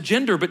comes to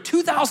gender. But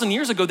 2,000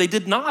 years ago, they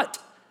did not.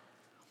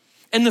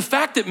 And the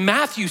fact that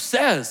Matthew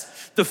says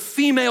the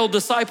female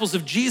disciples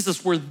of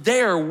Jesus were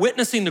there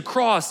witnessing the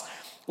cross,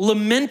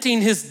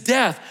 lamenting his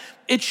death,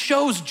 it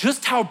shows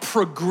just how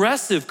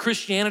progressive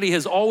Christianity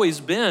has always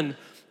been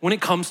when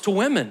it comes to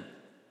women.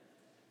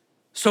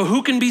 So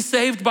who can be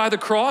saved by the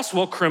cross?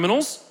 Well,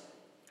 criminals,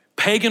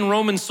 pagan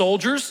Roman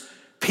soldiers,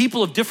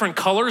 people of different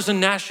colors and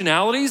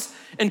nationalities,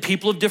 and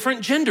people of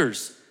different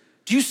genders.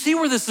 Do you see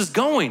where this is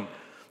going?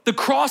 The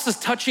cross is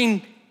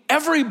touching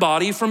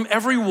everybody from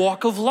every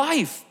walk of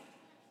life.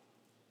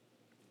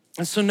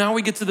 And so now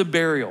we get to the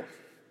burial.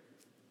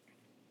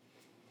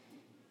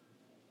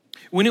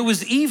 When it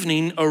was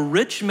evening, a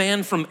rich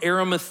man from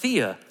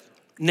Arimathea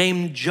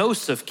named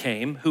Joseph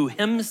came, who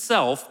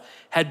himself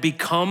had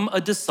become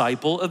a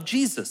disciple of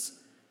Jesus.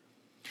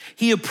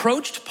 He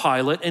approached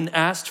Pilate and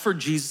asked for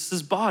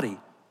Jesus' body.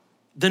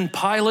 Then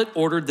Pilate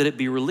ordered that it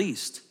be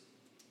released.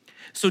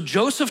 So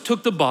Joseph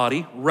took the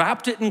body,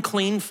 wrapped it in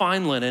clean,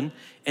 fine linen,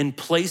 and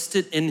placed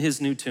it in his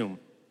new tomb,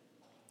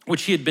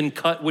 which had been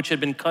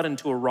cut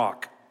into a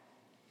rock.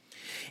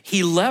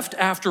 He left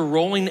after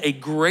rolling a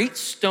great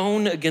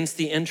stone against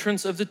the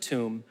entrance of the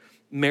tomb.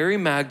 Mary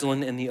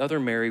Magdalene and the other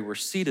Mary were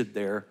seated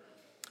there,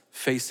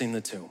 facing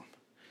the tomb.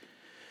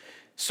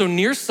 So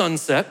near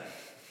sunset,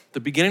 the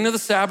beginning of the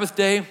Sabbath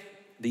day,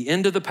 the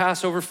end of the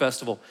Passover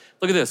festival,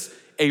 look at this.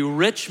 A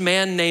rich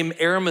man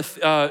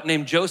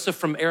named Joseph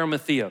from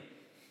Arimathea,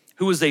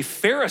 who was a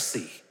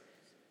Pharisee,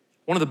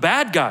 one of the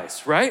bad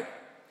guys, right?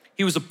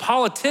 He was a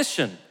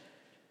politician.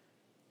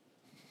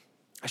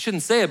 I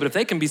shouldn't say it, but if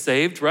they can be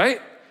saved,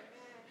 right?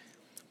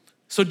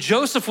 So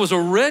Joseph was a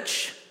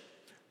rich,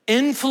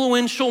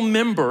 influential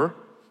member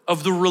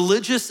of the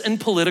religious and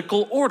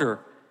political order.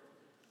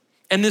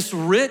 And this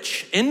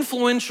rich,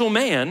 influential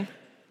man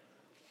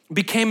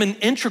became an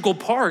integral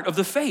part of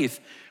the faith.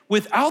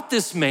 Without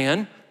this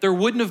man, there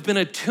wouldn't have been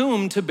a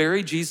tomb to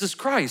bury Jesus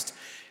Christ.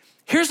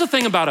 Here's the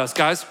thing about us,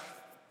 guys.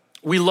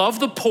 We love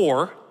the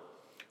poor.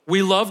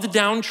 We love the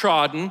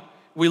downtrodden.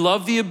 We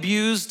love the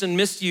abused and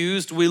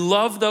misused. We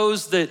love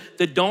those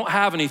that don't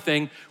have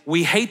anything.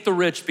 We hate the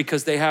rich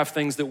because they have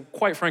things that,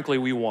 quite frankly,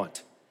 we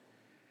want.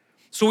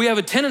 So we have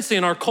a tendency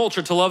in our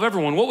culture to love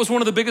everyone. What was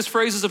one of the biggest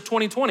phrases of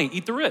 2020?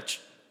 Eat the rich,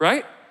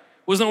 right?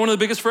 Wasn't that one of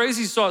the biggest phrases?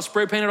 You saw it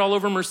spray painted all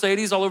over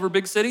Mercedes, all over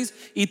big cities?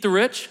 Eat the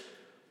rich.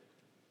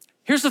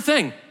 Here's the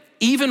thing.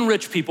 Even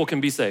rich people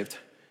can be saved.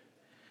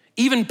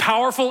 Even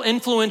powerful,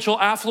 influential,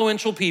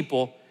 affluential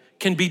people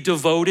can be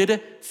devoted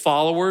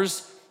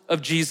followers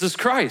of Jesus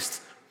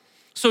Christ.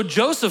 So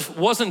Joseph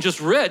wasn't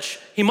just rich,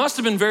 he must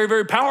have been very,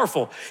 very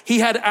powerful. He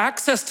had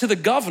access to the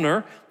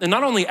governor, and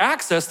not only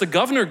access, the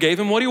governor gave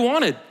him what he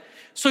wanted.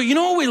 So you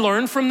know what we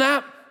learned from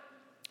that?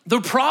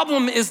 The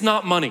problem is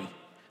not money.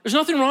 There's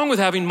nothing wrong with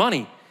having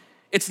money.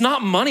 It's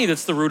not money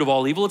that's the root of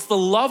all evil. It's the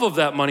love of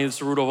that money that's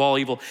the root of all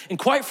evil. And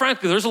quite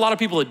frankly, there's a lot of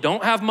people that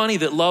don't have money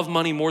that love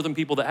money more than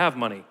people that have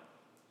money.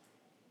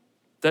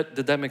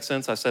 Did that make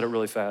sense? I said it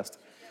really fast.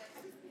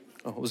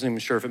 I wasn't even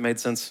sure if it made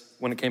sense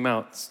when it came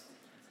out.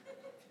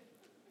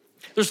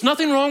 There's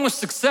nothing wrong with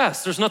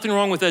success. There's nothing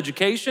wrong with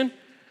education.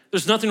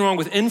 There's nothing wrong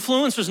with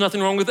influence. There's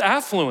nothing wrong with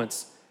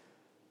affluence.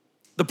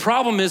 The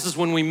problem is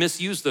when we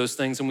misuse those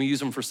things and we use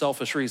them for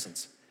selfish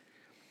reasons.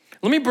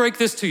 Let me break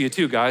this to you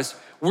too, guys.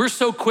 We're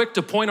so quick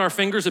to point our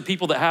fingers at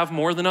people that have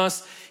more than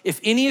us. If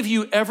any of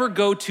you ever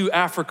go to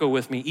Africa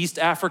with me, East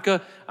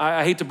Africa,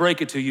 I hate to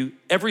break it to you,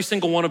 every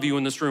single one of you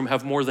in this room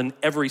have more than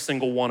every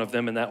single one of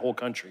them in that whole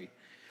country.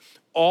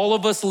 All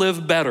of us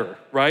live better,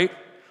 right?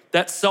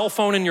 That cell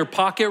phone in your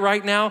pocket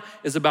right now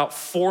is about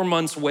 4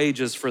 months'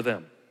 wages for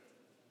them,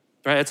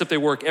 right? That's if they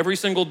work every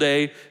single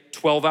day,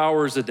 12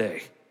 hours a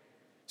day.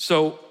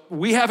 So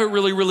we have it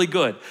really, really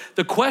good.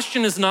 The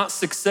question is not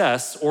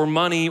success or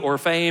money or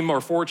fame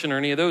or fortune or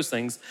any of those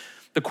things.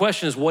 The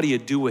question is, what do you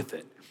do with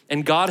it?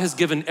 And God has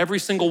given every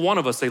single one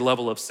of us a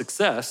level of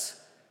success.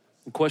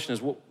 The question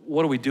is,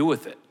 what do we do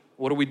with it?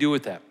 What do we do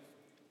with that?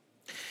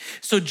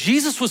 So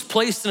Jesus was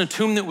placed in a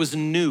tomb that was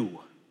new,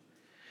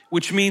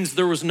 which means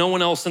there was no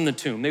one else in the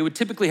tomb. They would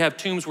typically have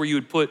tombs where you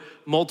would put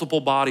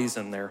multiple bodies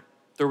in there.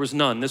 There was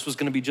none. This was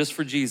gonna be just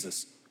for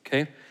Jesus,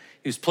 okay?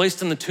 He was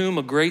placed in the tomb.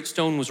 A great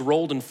stone was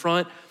rolled in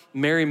front.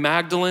 Mary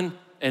Magdalene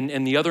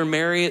and the other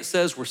Mary, it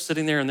says, were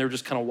sitting there and they were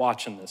just kind of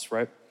watching this,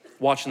 right?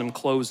 Watching them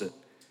close it.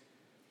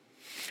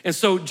 And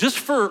so just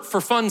for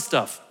fun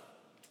stuff,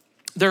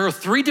 there are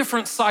 3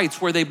 different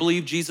sites where they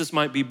believe Jesus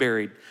might be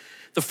buried.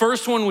 The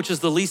first one, which is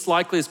the least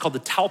likely, is called the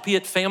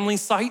Talpiot family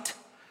site,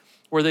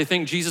 where they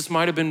think Jesus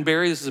might have been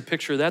buried. This is a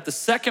picture of that. The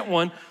second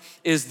one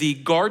is the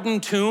garden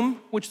tomb,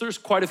 which there's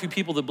quite a few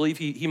people that believe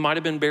he might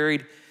have been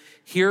buried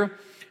here.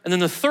 And then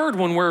the third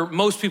one, where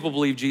most people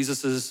believe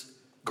Jesus's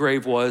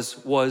grave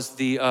was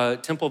the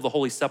Temple of the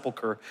Holy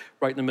Sepulchre,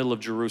 right in the middle of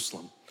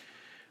Jerusalem.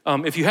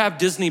 If you have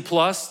Disney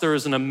Plus, there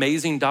is an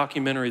amazing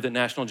documentary that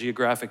National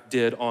Geographic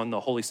did on the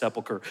Holy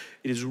Sepulchre.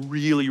 It is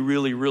really,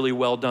 really, really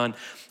well done.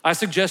 I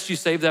suggest you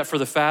save that for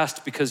the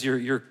fast because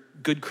your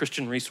good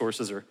Christian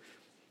resources are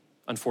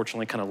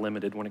unfortunately kind of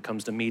limited when it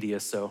comes to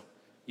media, so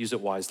use it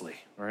wisely,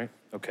 all right?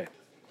 Okay,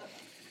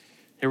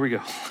 here we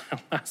go,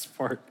 last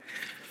part.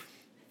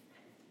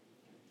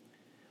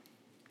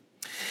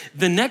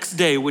 The next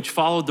day, which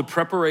followed the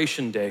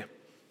preparation day,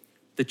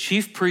 the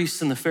chief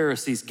priests and the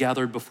Pharisees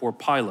gathered before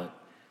Pilate.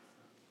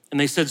 And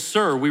they said,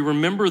 "Sir, we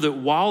remember that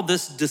while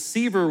this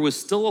deceiver was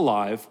still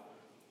alive,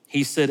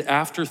 he said,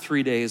 'After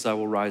 3 days, I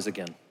will rise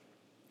again.'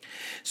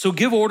 So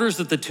give orders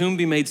that the tomb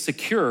be made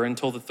secure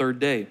until the third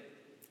day.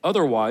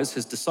 Otherwise,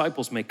 his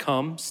disciples may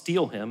come,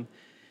 steal him,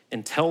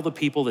 and tell the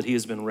people that he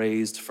has been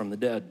raised from the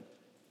dead.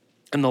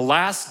 And the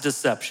last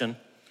deception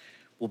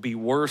will be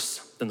worse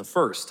than the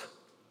first.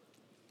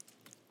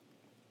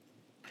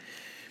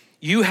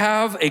 You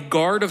have a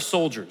guard of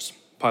soldiers,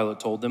 Pilate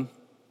told them.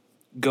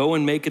 Go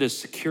and make it as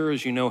secure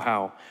as you know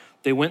how.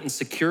 They went and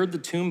secured the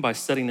tomb by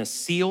setting a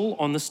seal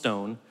on the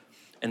stone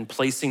and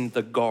placing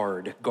the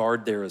guard.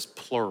 Guard there is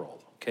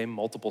plural, okay?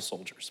 Multiple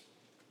soldiers.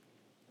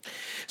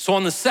 So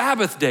on the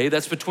Sabbath day,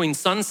 that's between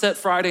sunset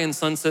Friday and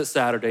sunset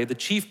Saturday, the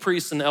chief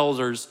priests and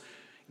elders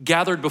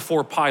gathered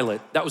before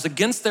Pilate. That was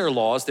against their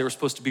laws. They were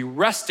supposed to be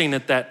resting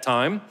at that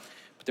time,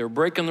 but they were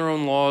breaking their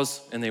own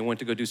laws and they went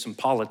to go do some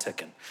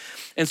politicking.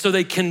 And so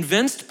they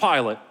convinced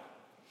Pilate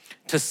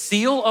to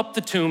seal up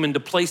the tomb and to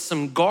place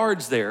some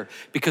guards there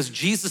because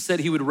Jesus said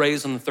he would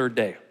raise on the third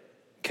day,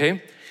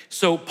 okay?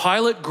 So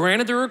Pilate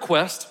granted their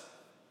request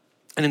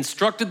and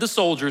instructed the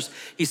soldiers.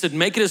 He said,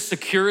 make it as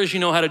secure as you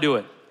know how to do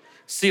it.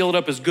 Seal it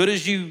up as good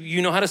as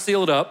you know how to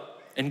seal it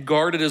up and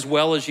guard it as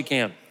well as you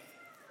can.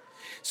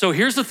 So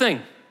here's the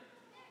thing.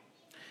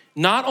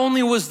 Not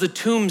only was the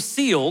tomb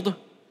sealed,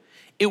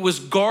 it was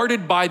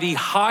guarded by the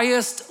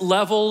highest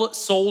level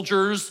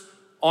soldiers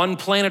on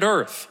planet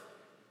Earth.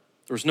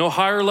 There was no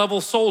higher level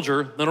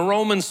soldier than a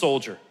Roman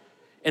soldier.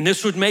 And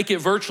this would make it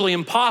virtually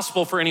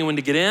impossible for anyone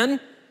to get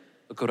in,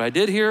 look what I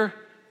did here,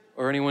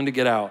 or anyone to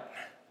get out.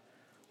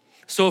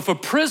 So if a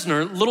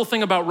prisoner, little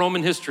thing about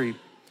Roman history,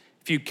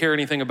 if you care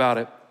anything about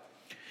it,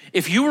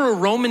 if you were a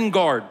Roman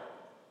guard,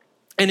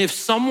 and if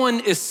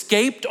someone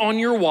escaped on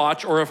your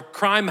watch, or if a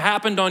crime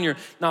happened on your,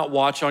 not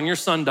watch, on your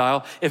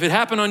sundial, if it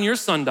happened on your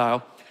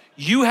sundial,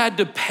 you had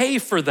to pay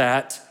for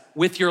that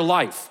with your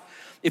life.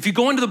 If you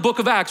go into the book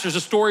of Acts, there's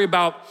a story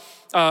about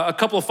a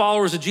couple of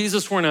followers of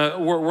Jesus were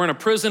in a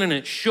prison and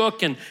it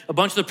shook and a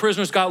bunch of the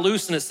prisoners got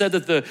loose and it said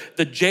that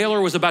the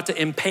jailer was about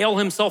to impale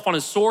himself on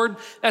his sword.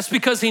 That's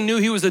because he knew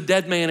he was a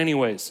dead man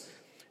anyways.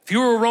 If you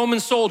were a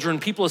Roman soldier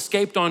and people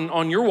escaped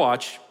on your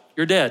watch,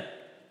 you're dead,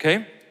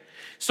 okay?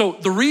 So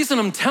the reason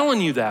I'm telling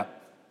you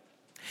that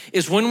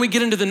is when we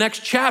get into the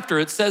next chapter,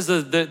 it says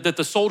that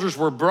the soldiers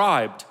were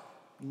bribed.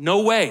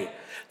 No way.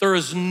 There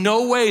is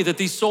no way that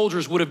these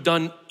soldiers would have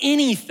done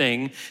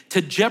anything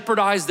to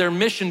jeopardize their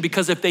mission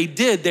because if they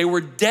did, they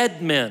were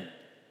dead men.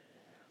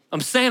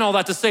 I'm saying all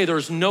that to say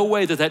there's no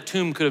way that that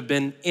tomb could have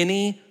been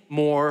any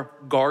more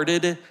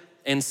guarded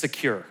and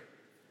secure.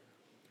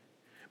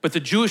 But the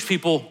Jewish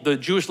people, the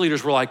Jewish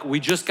leaders were like, we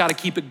just got to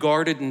keep it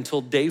guarded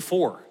until day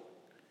 4.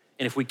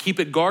 And if we keep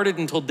it guarded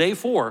until day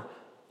 4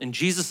 and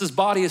Jesus's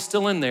body is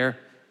still in there,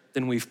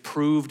 then we've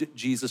proved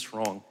Jesus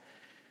wrong.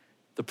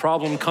 The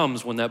problem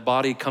comes when that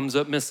body comes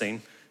up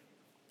missing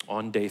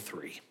on day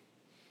 3.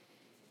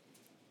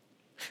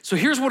 So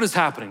here's what is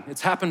happening.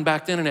 It's happened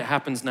back then and it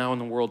happens now in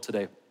the world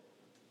today.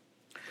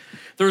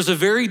 There's a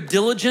very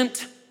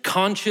diligent,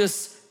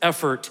 conscious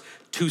effort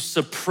to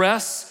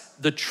suppress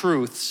the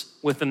truths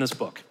within this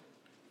book.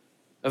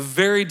 A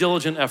very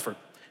diligent effort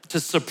to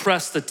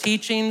suppress the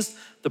teachings,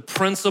 the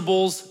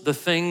principles, the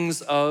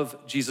things of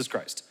Jesus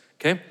Christ,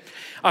 okay?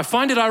 I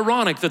find it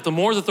ironic that the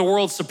more that the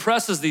world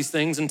suppresses these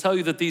things and tell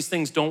you that these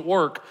things don't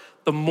work,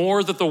 the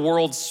more that the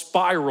world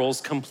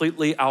spirals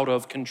completely out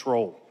of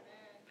control.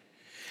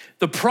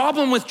 The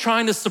problem with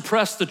trying to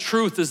suppress the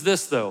truth is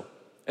this though,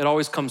 it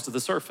always comes to the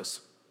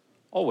surface,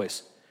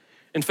 always.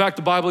 In fact,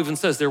 the Bible even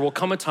says there will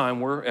come a time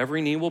where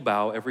every knee will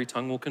bow, every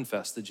tongue will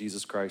confess that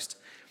Jesus Christ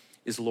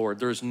is Lord.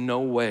 There's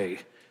no way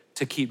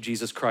to keep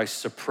Jesus Christ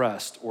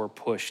suppressed or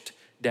pushed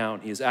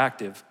down. He is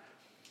active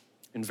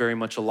and very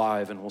much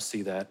alive, and we'll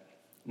see that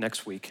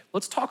next week.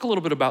 Let's talk a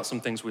little bit about some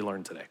things we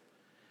learned today.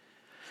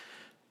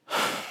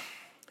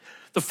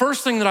 The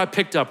first thing that I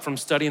picked up from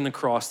studying the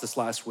cross this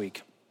last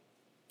week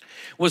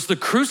was the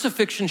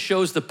crucifixion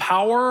shows the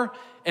power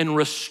and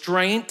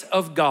restraint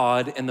of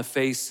God in the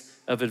face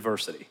of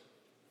adversity.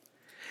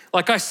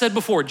 Like I said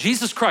before,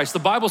 Jesus Christ, the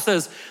Bible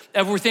says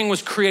everything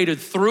was created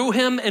through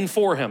him and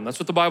for him. That's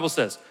what the Bible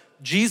says.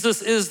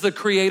 Jesus is the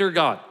creator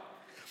God.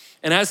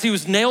 And as he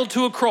was nailed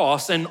to a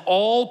cross, an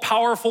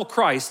all-powerful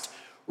Christ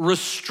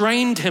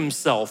restrained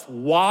himself.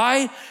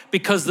 Why?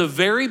 Because the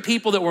very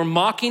people that were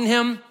mocking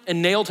him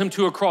and nailed him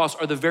to a cross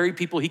are the very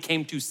people he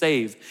came to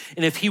save.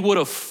 And if he would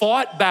have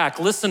fought back,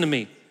 listen to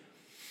me,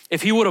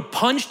 if he would have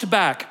punched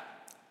back,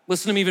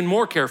 listen to me even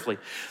more carefully,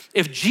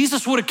 if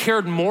Jesus would have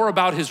cared more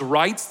about his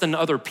rights than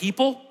other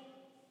people,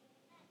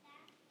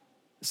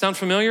 sound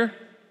familiar?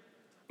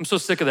 I'm so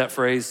sick of that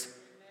phrase.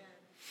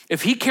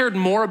 If he cared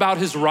more about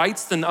his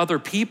rights than other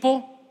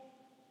people,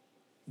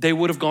 they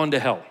would have gone to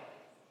hell.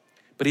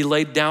 But he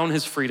laid down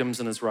his freedoms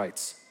and his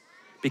rights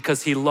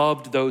because he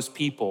loved those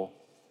people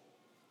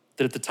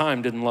that at the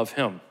time didn't love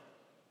him.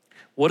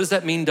 What does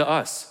that mean to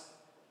us?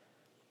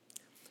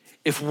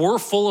 If we're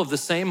full of the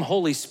same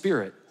Holy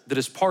Spirit that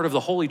is part of the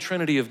Holy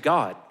Trinity of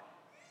God,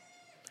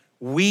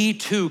 we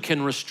too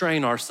can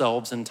restrain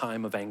ourselves in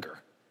time of anger.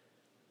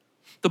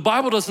 The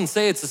Bible doesn't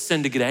say it's a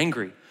sin to get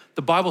angry.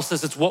 The Bible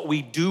says it's what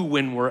we do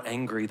when we're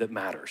angry that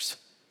matters.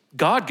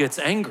 God gets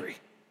angry,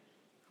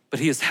 but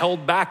he has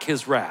held back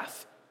his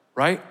wrath,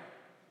 right?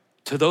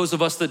 To those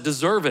of us that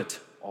deserve it,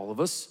 all of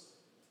us,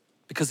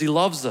 because he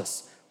loves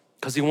us,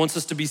 because he wants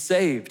us to be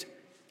saved.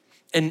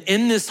 And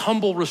in this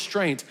humble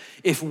restraint,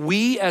 if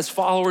we as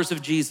followers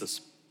of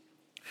Jesus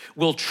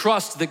will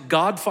trust that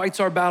God fights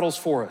our battles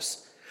for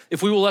us,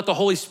 if we will let the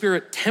Holy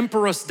Spirit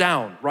temper us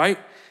down, right?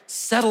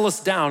 Settle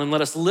us down and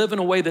let us live in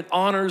a way that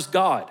honors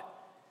God,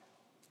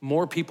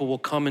 more people will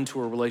come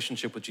into a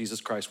relationship with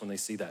Jesus Christ when they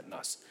see that in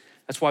us.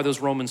 That's why those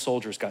Roman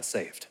soldiers got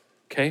saved,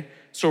 okay?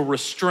 So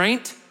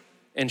restraint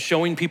and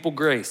showing people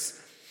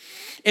grace.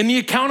 In the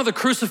account of the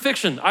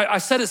crucifixion, I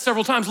said it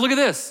several times, look at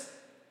this.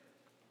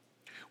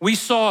 We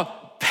saw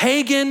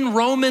pagan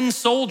Roman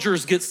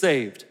soldiers get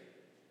saved.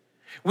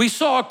 We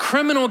saw a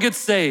criminal get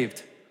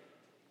saved.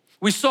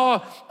 We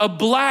saw a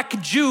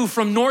black Jew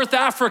from North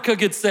Africa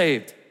get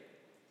saved.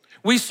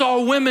 We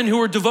saw women who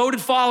were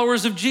devoted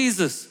followers of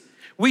Jesus.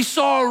 We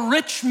saw a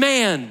rich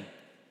man.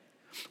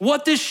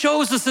 What this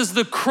shows us is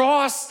the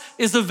cross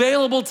is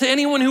available to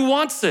anyone who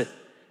wants it.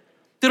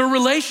 That a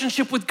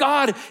relationship with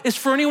God is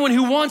for anyone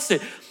who wants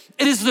it.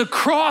 It is the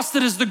cross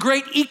that is the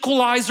great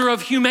equalizer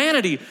of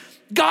humanity.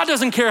 God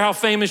doesn't care how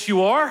famous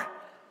you are.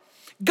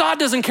 God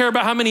doesn't care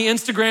about how many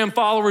Instagram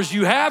followers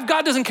you have.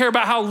 God doesn't care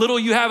about how little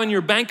you have in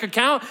your bank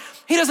account.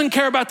 He doesn't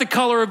care about the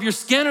color of your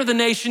skin or the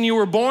nation you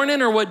were born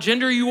in or what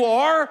gender you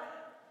are.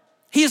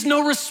 He is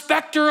no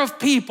respecter of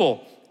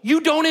people.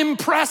 You don't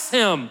impress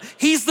him.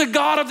 He's the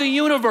God of the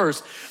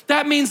universe.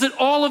 That means that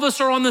all of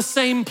us are on the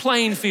same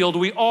playing field.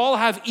 We all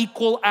have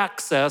equal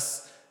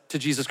access to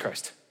Jesus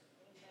Christ.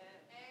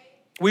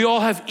 We all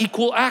have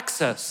equal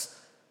access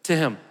to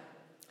him.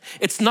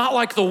 It's not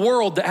like the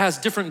world that has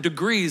different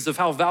degrees of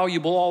how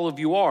valuable all of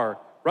you are,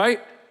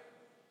 right?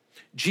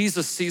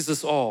 Jesus sees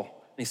us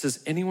all. And he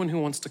says, anyone who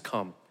wants to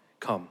come,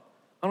 come.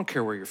 I don't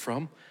care where you're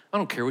from. I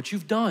don't care what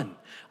you've done.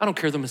 I don't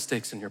care the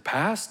mistakes in your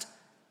past.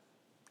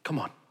 Come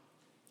on.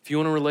 If you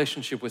want a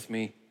relationship with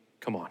me,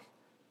 come on.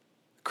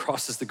 The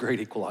cross is the great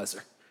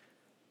equalizer.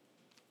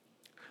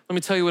 Let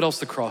me tell you what else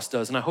the cross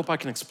does, and I hope I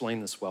can explain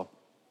this well.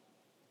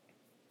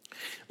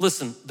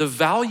 Listen, the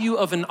value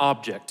of an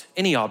object,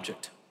 any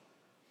object,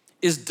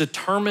 is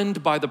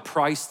determined by the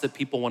price that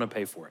people want to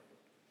pay for it.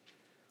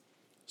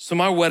 So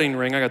my wedding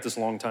ring, I got this a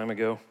long time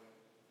ago,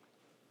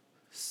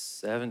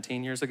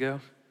 17 years ago.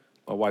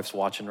 My wife's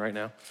watching right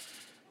now.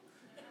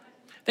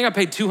 I think I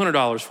paid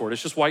 $200 for it.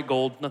 It's just white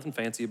gold, nothing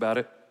fancy about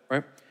it,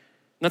 right?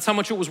 And that's how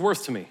much it was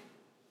worth to me.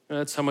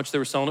 That's how much they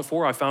were selling it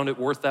for. I found it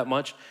worth that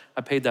much.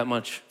 I paid that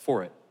much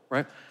for it,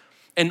 right?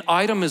 An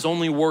item is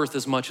only worth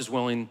as much as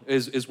one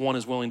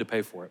is willing to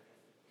pay for it.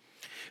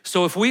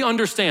 So if we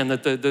understand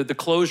that the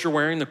clothes you're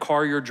wearing, the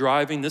car you're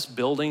driving, this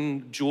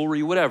building,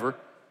 jewelry, whatever,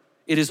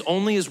 it is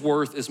only as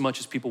worth as much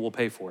as people will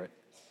pay for it.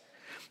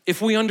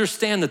 If we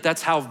understand that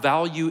that's how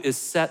value is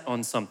set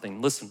on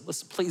something, listen,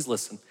 please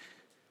listen.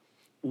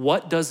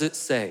 What does it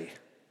say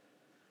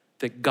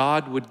that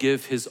God would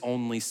give his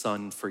only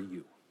son for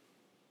you?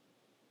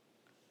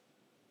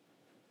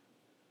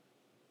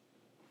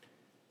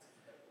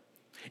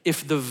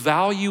 If the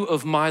value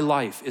of my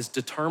life is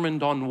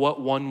determined on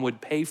what one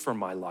would pay for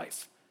my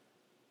life,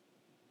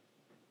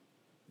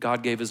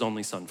 God gave his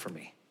only son for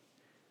me.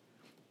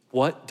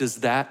 What does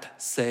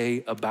that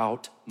say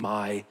about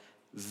my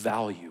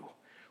value?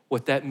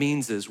 What that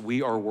means is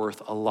we are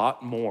worth a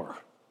lot more.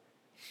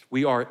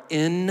 We are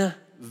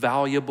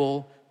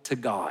invaluable to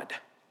God.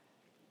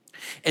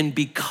 And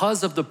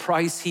because of the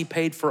price he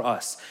paid for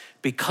us,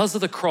 because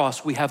of the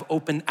cross, we have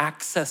open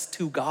access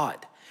to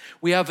God.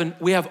 We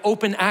have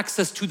open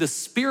access to the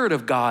Spirit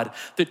of God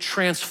that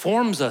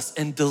transforms us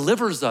and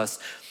delivers us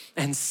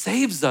and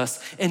saves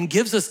us and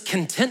gives us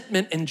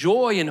contentment and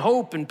joy and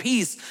hope and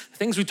peace,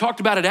 things we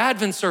talked about at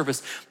Advent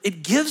service.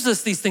 It gives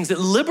us these things. It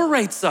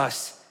liberates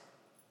us.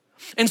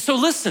 And so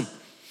listen,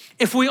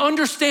 if we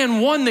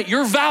understand, one, that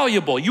you're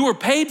valuable, you were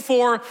paid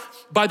for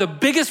by the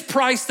biggest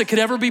price that could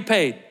ever be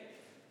paid,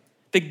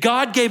 that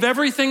God gave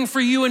everything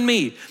for you and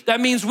me, that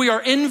means we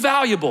are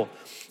invaluable.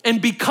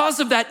 And because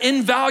of that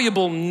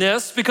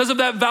invaluableness, because of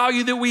that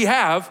value that we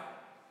have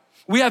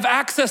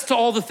access to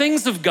all the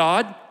things of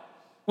God,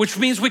 which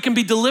means we can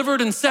be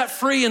delivered and set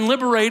free and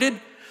liberated.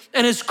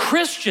 And as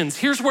Christians,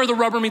 here's where the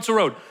rubber meets the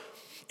road.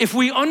 If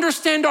we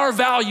understand our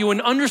value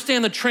and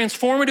understand the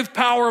transformative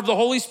power of the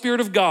Holy Spirit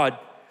of God,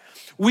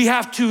 we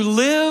have to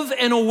live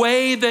in a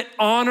way that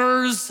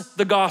honors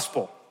the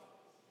gospel.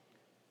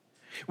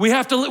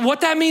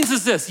 What that means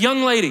is this,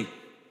 young lady,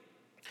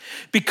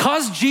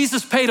 because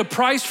Jesus paid a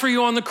price for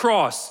you on the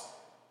cross,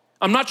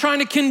 I'm not trying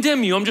to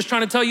condemn you, I'm just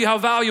trying to tell you how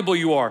valuable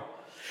you are.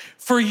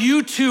 For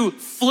you to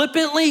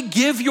flippantly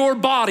give your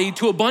body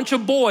to a bunch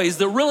of boys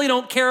that really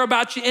don't care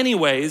about you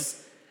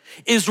anyways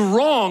is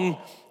wrong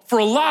for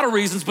a lot of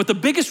reasons, but the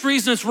biggest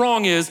reason it's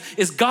wrong is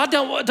God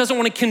doesn't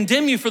want to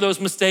condemn you for those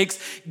mistakes.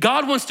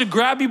 God wants to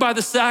grab you by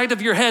the side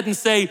of your head and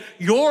say,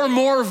 you're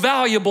more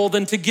valuable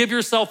than to give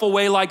yourself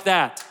away like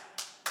that.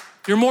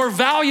 You're more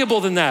valuable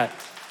than that.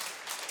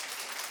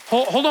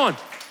 Hold on.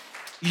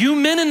 You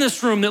men in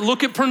this room that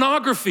look at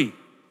pornography,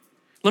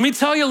 Let me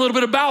tell you a little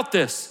bit about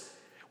this.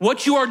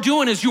 What you are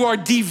doing is you are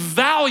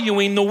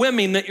devaluing the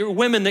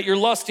women that you're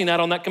lusting at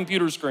on that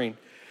computer screen.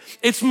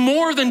 It's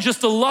more than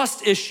just a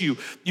lust issue.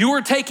 You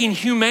are taking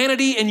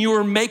humanity and you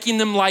are making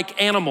them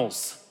like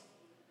animals.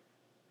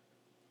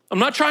 I'm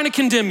not trying to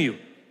condemn you.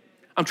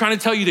 I'm trying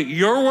to tell you that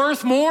you're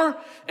worth more,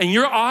 and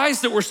your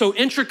eyes that were so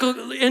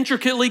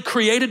intricately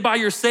created by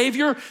your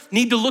Savior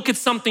need to look at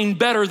something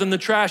better than the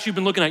trash you've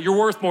been looking at. You're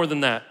worth more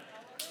than that.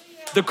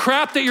 The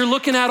crap that you're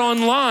looking at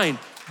online,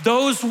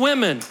 those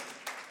women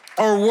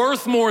are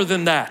worth more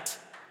than that.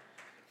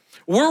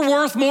 We're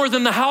worth more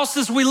than the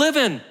houses we live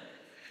in.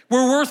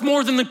 We're worth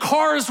more than the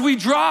cars we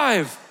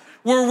drive.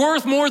 We're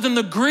worth more than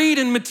the greed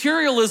and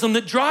materialism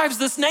that drives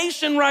this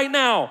nation right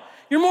now.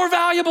 You're more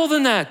valuable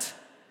than that.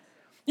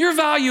 Your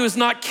value is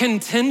not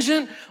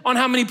contingent on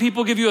how many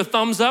people give you a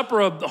thumbs up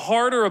or a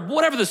heart or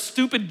whatever the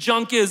stupid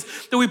junk is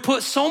that we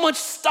put so much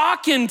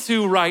stock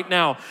into right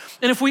now.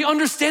 And if we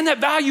understand that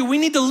value, we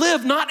need to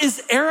live not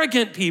as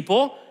arrogant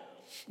people,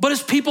 but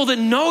as people that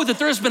know that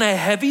there has been a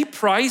heavy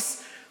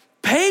price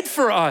paid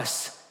for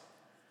us.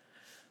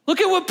 Look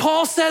at what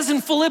Paul says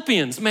in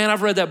Philippians. Man,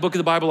 I've read that book of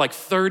the Bible like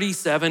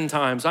 37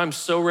 times. I'm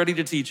so ready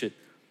to teach it.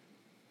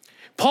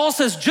 Paul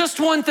says just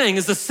one thing,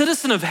 as a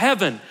citizen of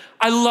heaven.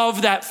 I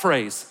love that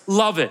phrase,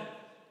 love it.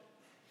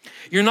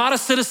 You're not a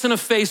citizen of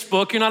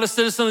Facebook. You're not a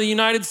citizen of the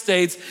United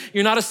States.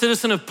 You're not a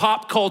citizen of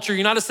pop culture.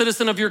 You're not a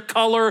citizen of your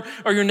color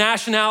or your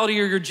nationality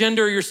or your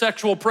gender or your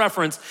sexual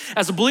preference.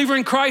 As a believer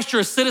in Christ,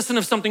 you're a citizen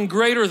of something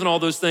greater than all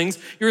those things.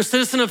 You're a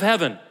citizen of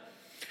heaven.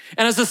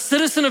 And as a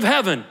citizen of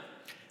heaven,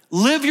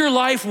 live your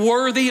life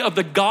worthy of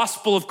the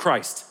gospel of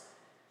Christ.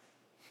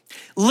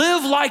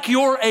 Live like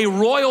you're a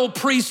royal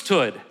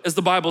priesthood, as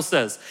the Bible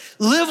says.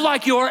 Live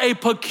like you're a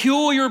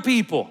peculiar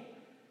people.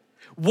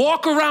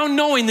 Walk around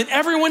knowing that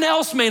everyone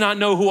else may not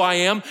know who I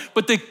am,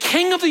 but the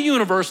King of the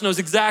universe knows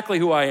exactly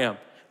who I am,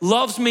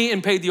 loves me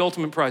and paid the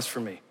ultimate price for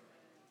me.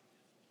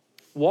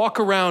 Walk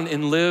around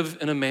and live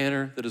in a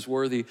manner that is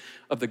worthy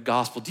of the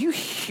gospel. Do you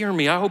hear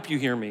me? I hope you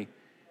hear me.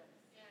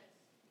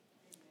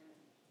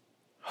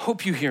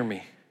 Hope you hear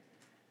me.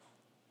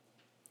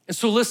 And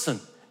so listen,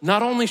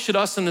 not only should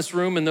us in this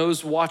room and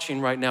those watching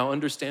right now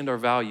understand our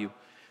value,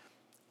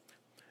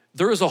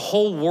 there is a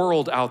whole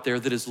world out there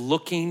that is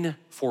looking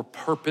for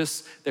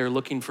purpose. They're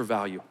looking for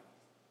value.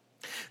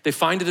 They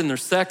find it in their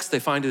sex. They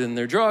find it in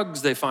their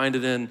drugs. They find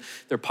it in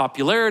their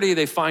popularity.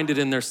 They find it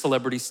in their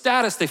celebrity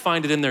status. They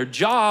find it in their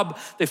job.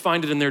 They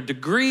find it in their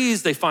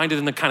degrees. They find it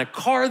in the kind of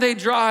car they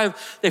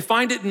drive. They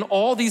find it in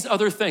all these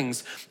other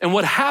things. And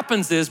what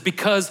happens is,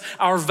 because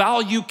our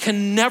value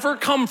can never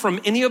come from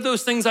any of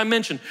those things I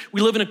mentioned. We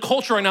live in a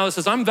culture right now that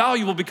says, I'm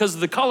valuable because of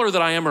the color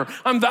that I am, or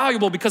I'm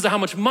valuable because of how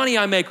much money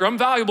I make, or I'm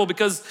valuable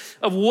because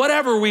of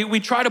whatever we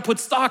try to put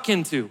stock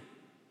into.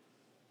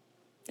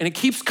 And it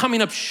keeps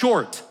coming up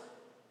short,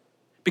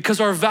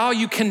 because our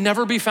value can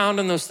never be found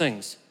in those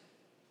things.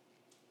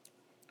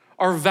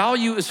 Our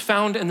value is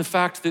found in the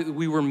fact that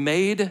we were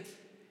made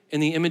in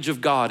the image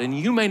of God. And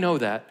you may know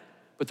that,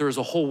 but there is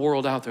a whole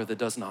world out there that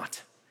does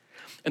not.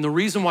 And the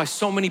reason why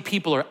so many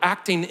people are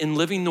acting and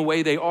living the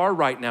way they are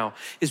right now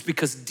is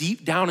because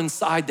deep down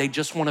inside, they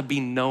just want to be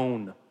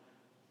known.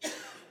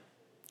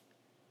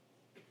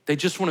 They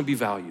just want to be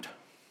valued.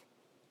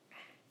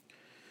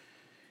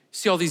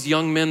 See all these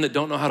young men that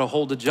don't know how to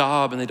hold a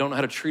job, and they don't know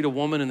how to treat a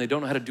woman, and they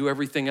don't know how to do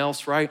everything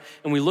else right.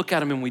 And we look at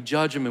them and we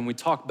judge them and we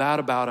talk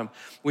bad about them.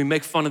 We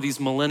make fun of these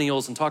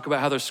millennials and talk about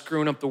how they're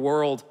screwing up the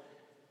world.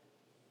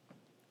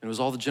 And it was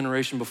all the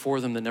generation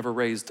before them that never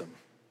raised them.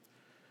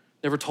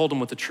 Never told them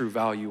what the true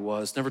value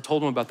was. Never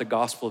told them about the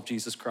gospel of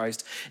Jesus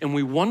Christ. And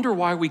we wonder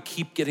why we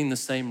keep getting the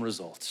same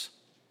results.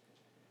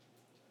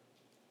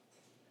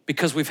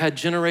 Because we've had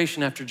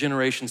generation after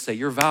generation say,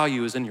 your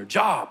value is in your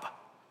job.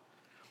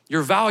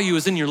 Your value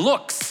is in your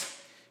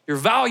looks. Your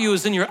value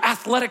is in your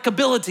athletic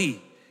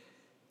ability.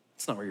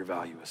 It's not where your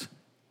value is.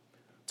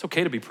 It's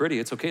okay to be pretty.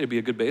 It's okay to be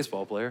a good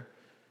baseball player.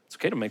 It's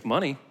okay to make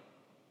money.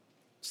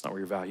 It's not where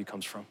your value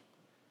comes from.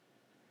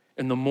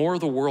 And the more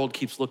the world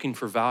keeps looking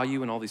for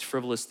value in all these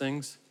frivolous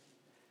things,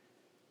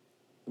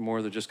 the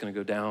more they're just gonna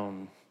go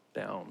down,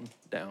 down,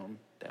 down,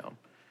 down.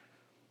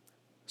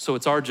 So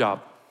it's our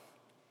job.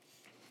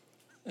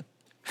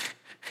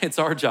 It's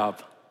our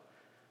job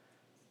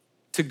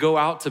to go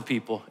out to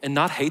people and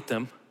not hate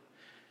them,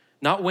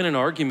 not win an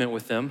argument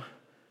with them,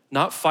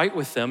 not fight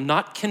with them,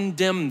 not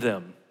condemn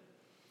them.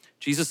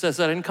 Jesus says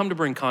that I didn't come to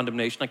bring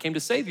condemnation. I came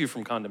to save you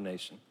from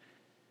condemnation.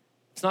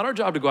 It's not our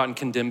job to go out and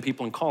condemn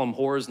people and call them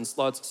whores and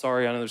sluts.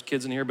 Sorry, I know there's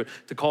kids in here, but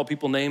to call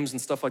people names and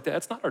stuff like that,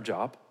 that's not our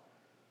job.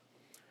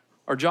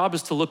 Our job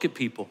is to look at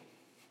people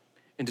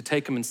and to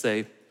take them and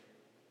say,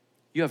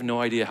 you have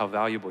no idea how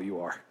valuable you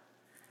are.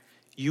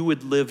 You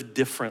would live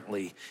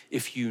differently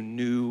if you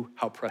knew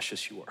how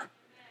precious you are.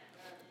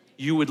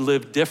 You would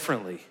live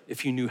differently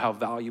if you knew how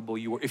valuable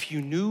you were, if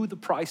you knew the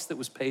price that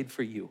was paid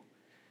for you.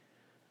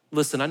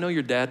 Listen, I know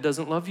your dad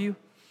doesn't love you.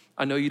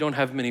 I know you don't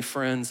have many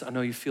friends. I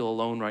know you feel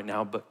alone right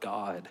now, but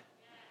God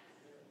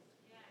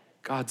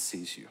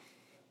sees you.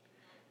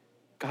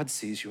 God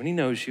sees you, and he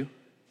knows you.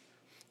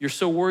 You're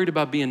so worried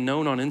about being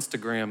known on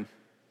Instagram.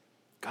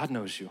 God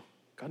knows you.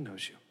 God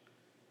knows you.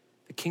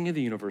 The King of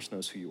the universe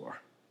knows who you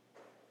are.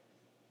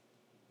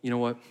 You know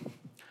what? I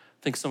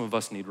think some of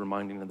us need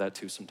reminding of that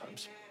too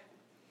sometimes.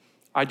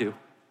 I do.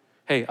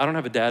 Hey, I don't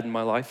have a dad in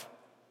my life.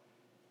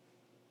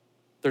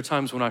 There are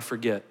times when I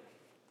forget.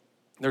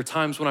 There are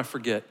times when I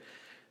forget.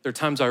 There are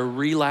times I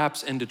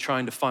relapse into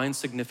trying to find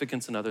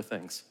significance in other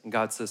things. And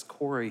God says,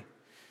 Corey,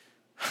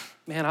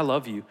 man, I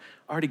love you.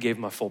 I already gave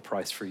my full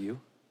price for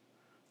you.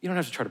 You don't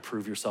have to try to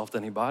prove yourself to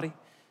anybody.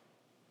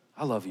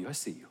 I love you. I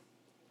see you.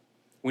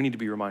 We need to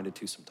be reminded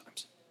too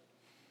sometimes.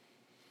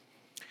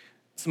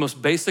 It's the most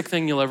basic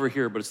thing you'll ever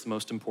hear, but it's the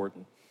most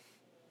important.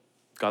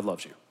 God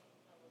loves you.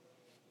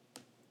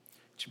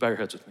 Would you bow your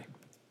heads with me?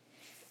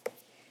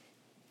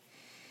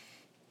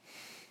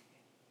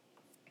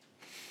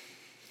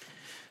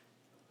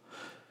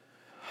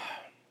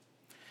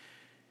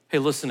 Hey,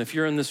 listen, if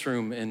you're in this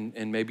room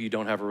and maybe you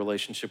don't have a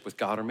relationship with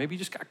God, or maybe you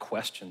just got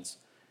questions,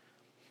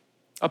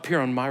 up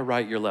here on my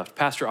right, your left,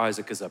 Pastor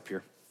Isaac is up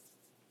here.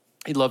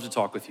 He'd love to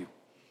talk with you.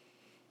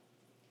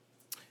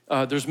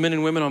 There's men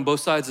and women on both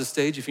sides of the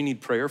stage. If you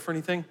need prayer for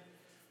anything,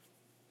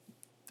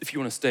 if you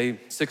want to stay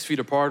 6 feet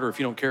apart, or if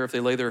you don't care if they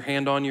lay their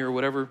hand on you or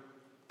whatever,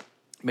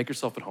 make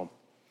yourself at home.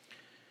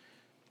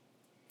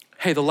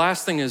 Hey, the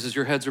last thing is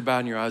your heads are bowed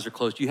and your eyes are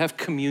closed. You have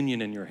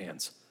communion in your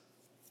hands.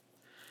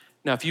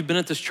 Now, if you've been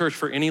at this church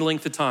for any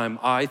length of time,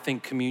 I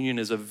think communion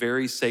is a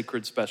very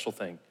sacred, special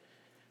thing.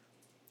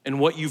 And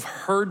what you've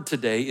heard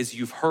today is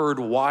you've heard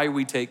why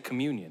we take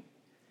communion.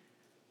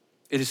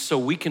 It is so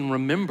we can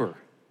remember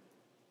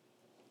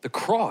the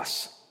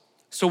cross,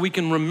 so we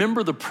can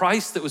remember the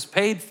price that was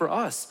paid for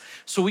us,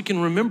 so we can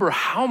remember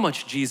how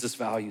much Jesus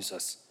values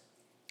us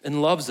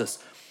and loves us.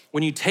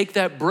 When you take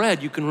that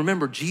bread, you can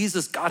remember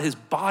Jesus got his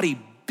body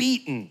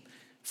beaten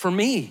for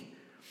me.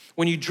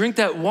 When you drink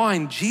that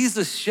wine,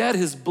 Jesus shed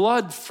his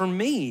blood for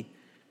me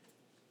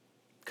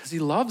because he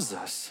loves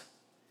us.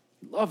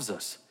 He loves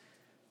us.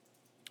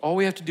 All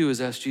we have to do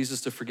is ask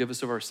Jesus to forgive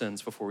us of our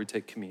sins before we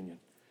take communion.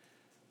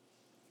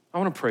 I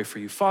want to pray for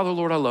you. Father,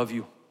 Lord, I love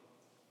you.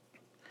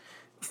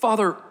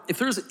 Father, if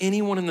there's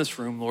anyone in this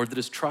room, Lord, that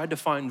has tried to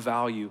find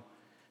value,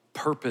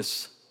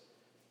 purpose,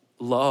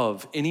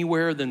 love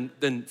anywhere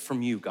than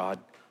from you, God,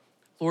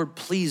 Lord,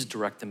 please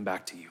direct them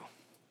back to you.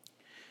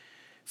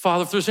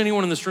 Father, if there's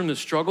anyone in this room that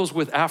struggles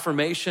with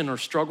affirmation or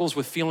struggles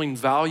with feeling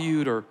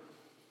valued or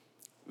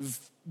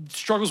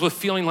struggles with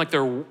feeling like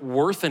they're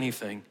worth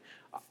anything,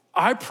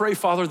 I pray,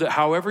 Father, that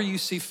however you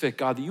see fit,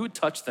 God, that you would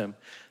touch them,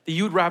 that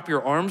you would wrap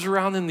your arms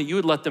around them, that you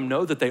would let them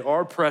know that they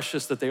are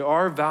precious, that they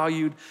are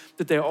valued,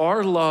 that they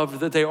are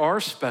loved, that they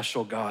are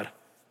special, God.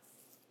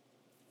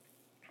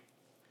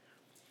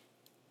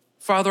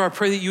 Father, I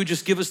pray that you would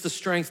just give us the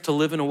strength to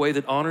live in a way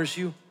that honors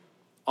you,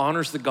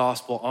 honors the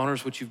gospel,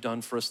 honors what you've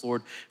done for us,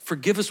 Lord.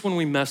 Forgive us when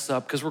we mess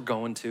up, because we're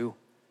going to.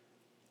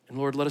 And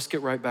Lord, let us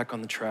get right back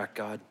on the track,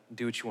 God, and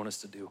do what you want us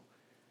to do.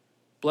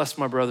 Bless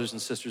my brothers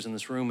and sisters in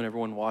this room and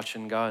everyone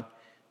watching, God.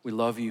 We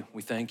love you,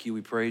 we thank you,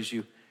 we praise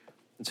you.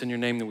 It's in your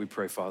name that we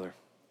pray, Father.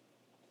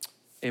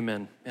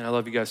 Amen. And I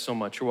love you guys so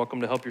much. You're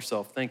welcome to help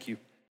yourself. Thank you.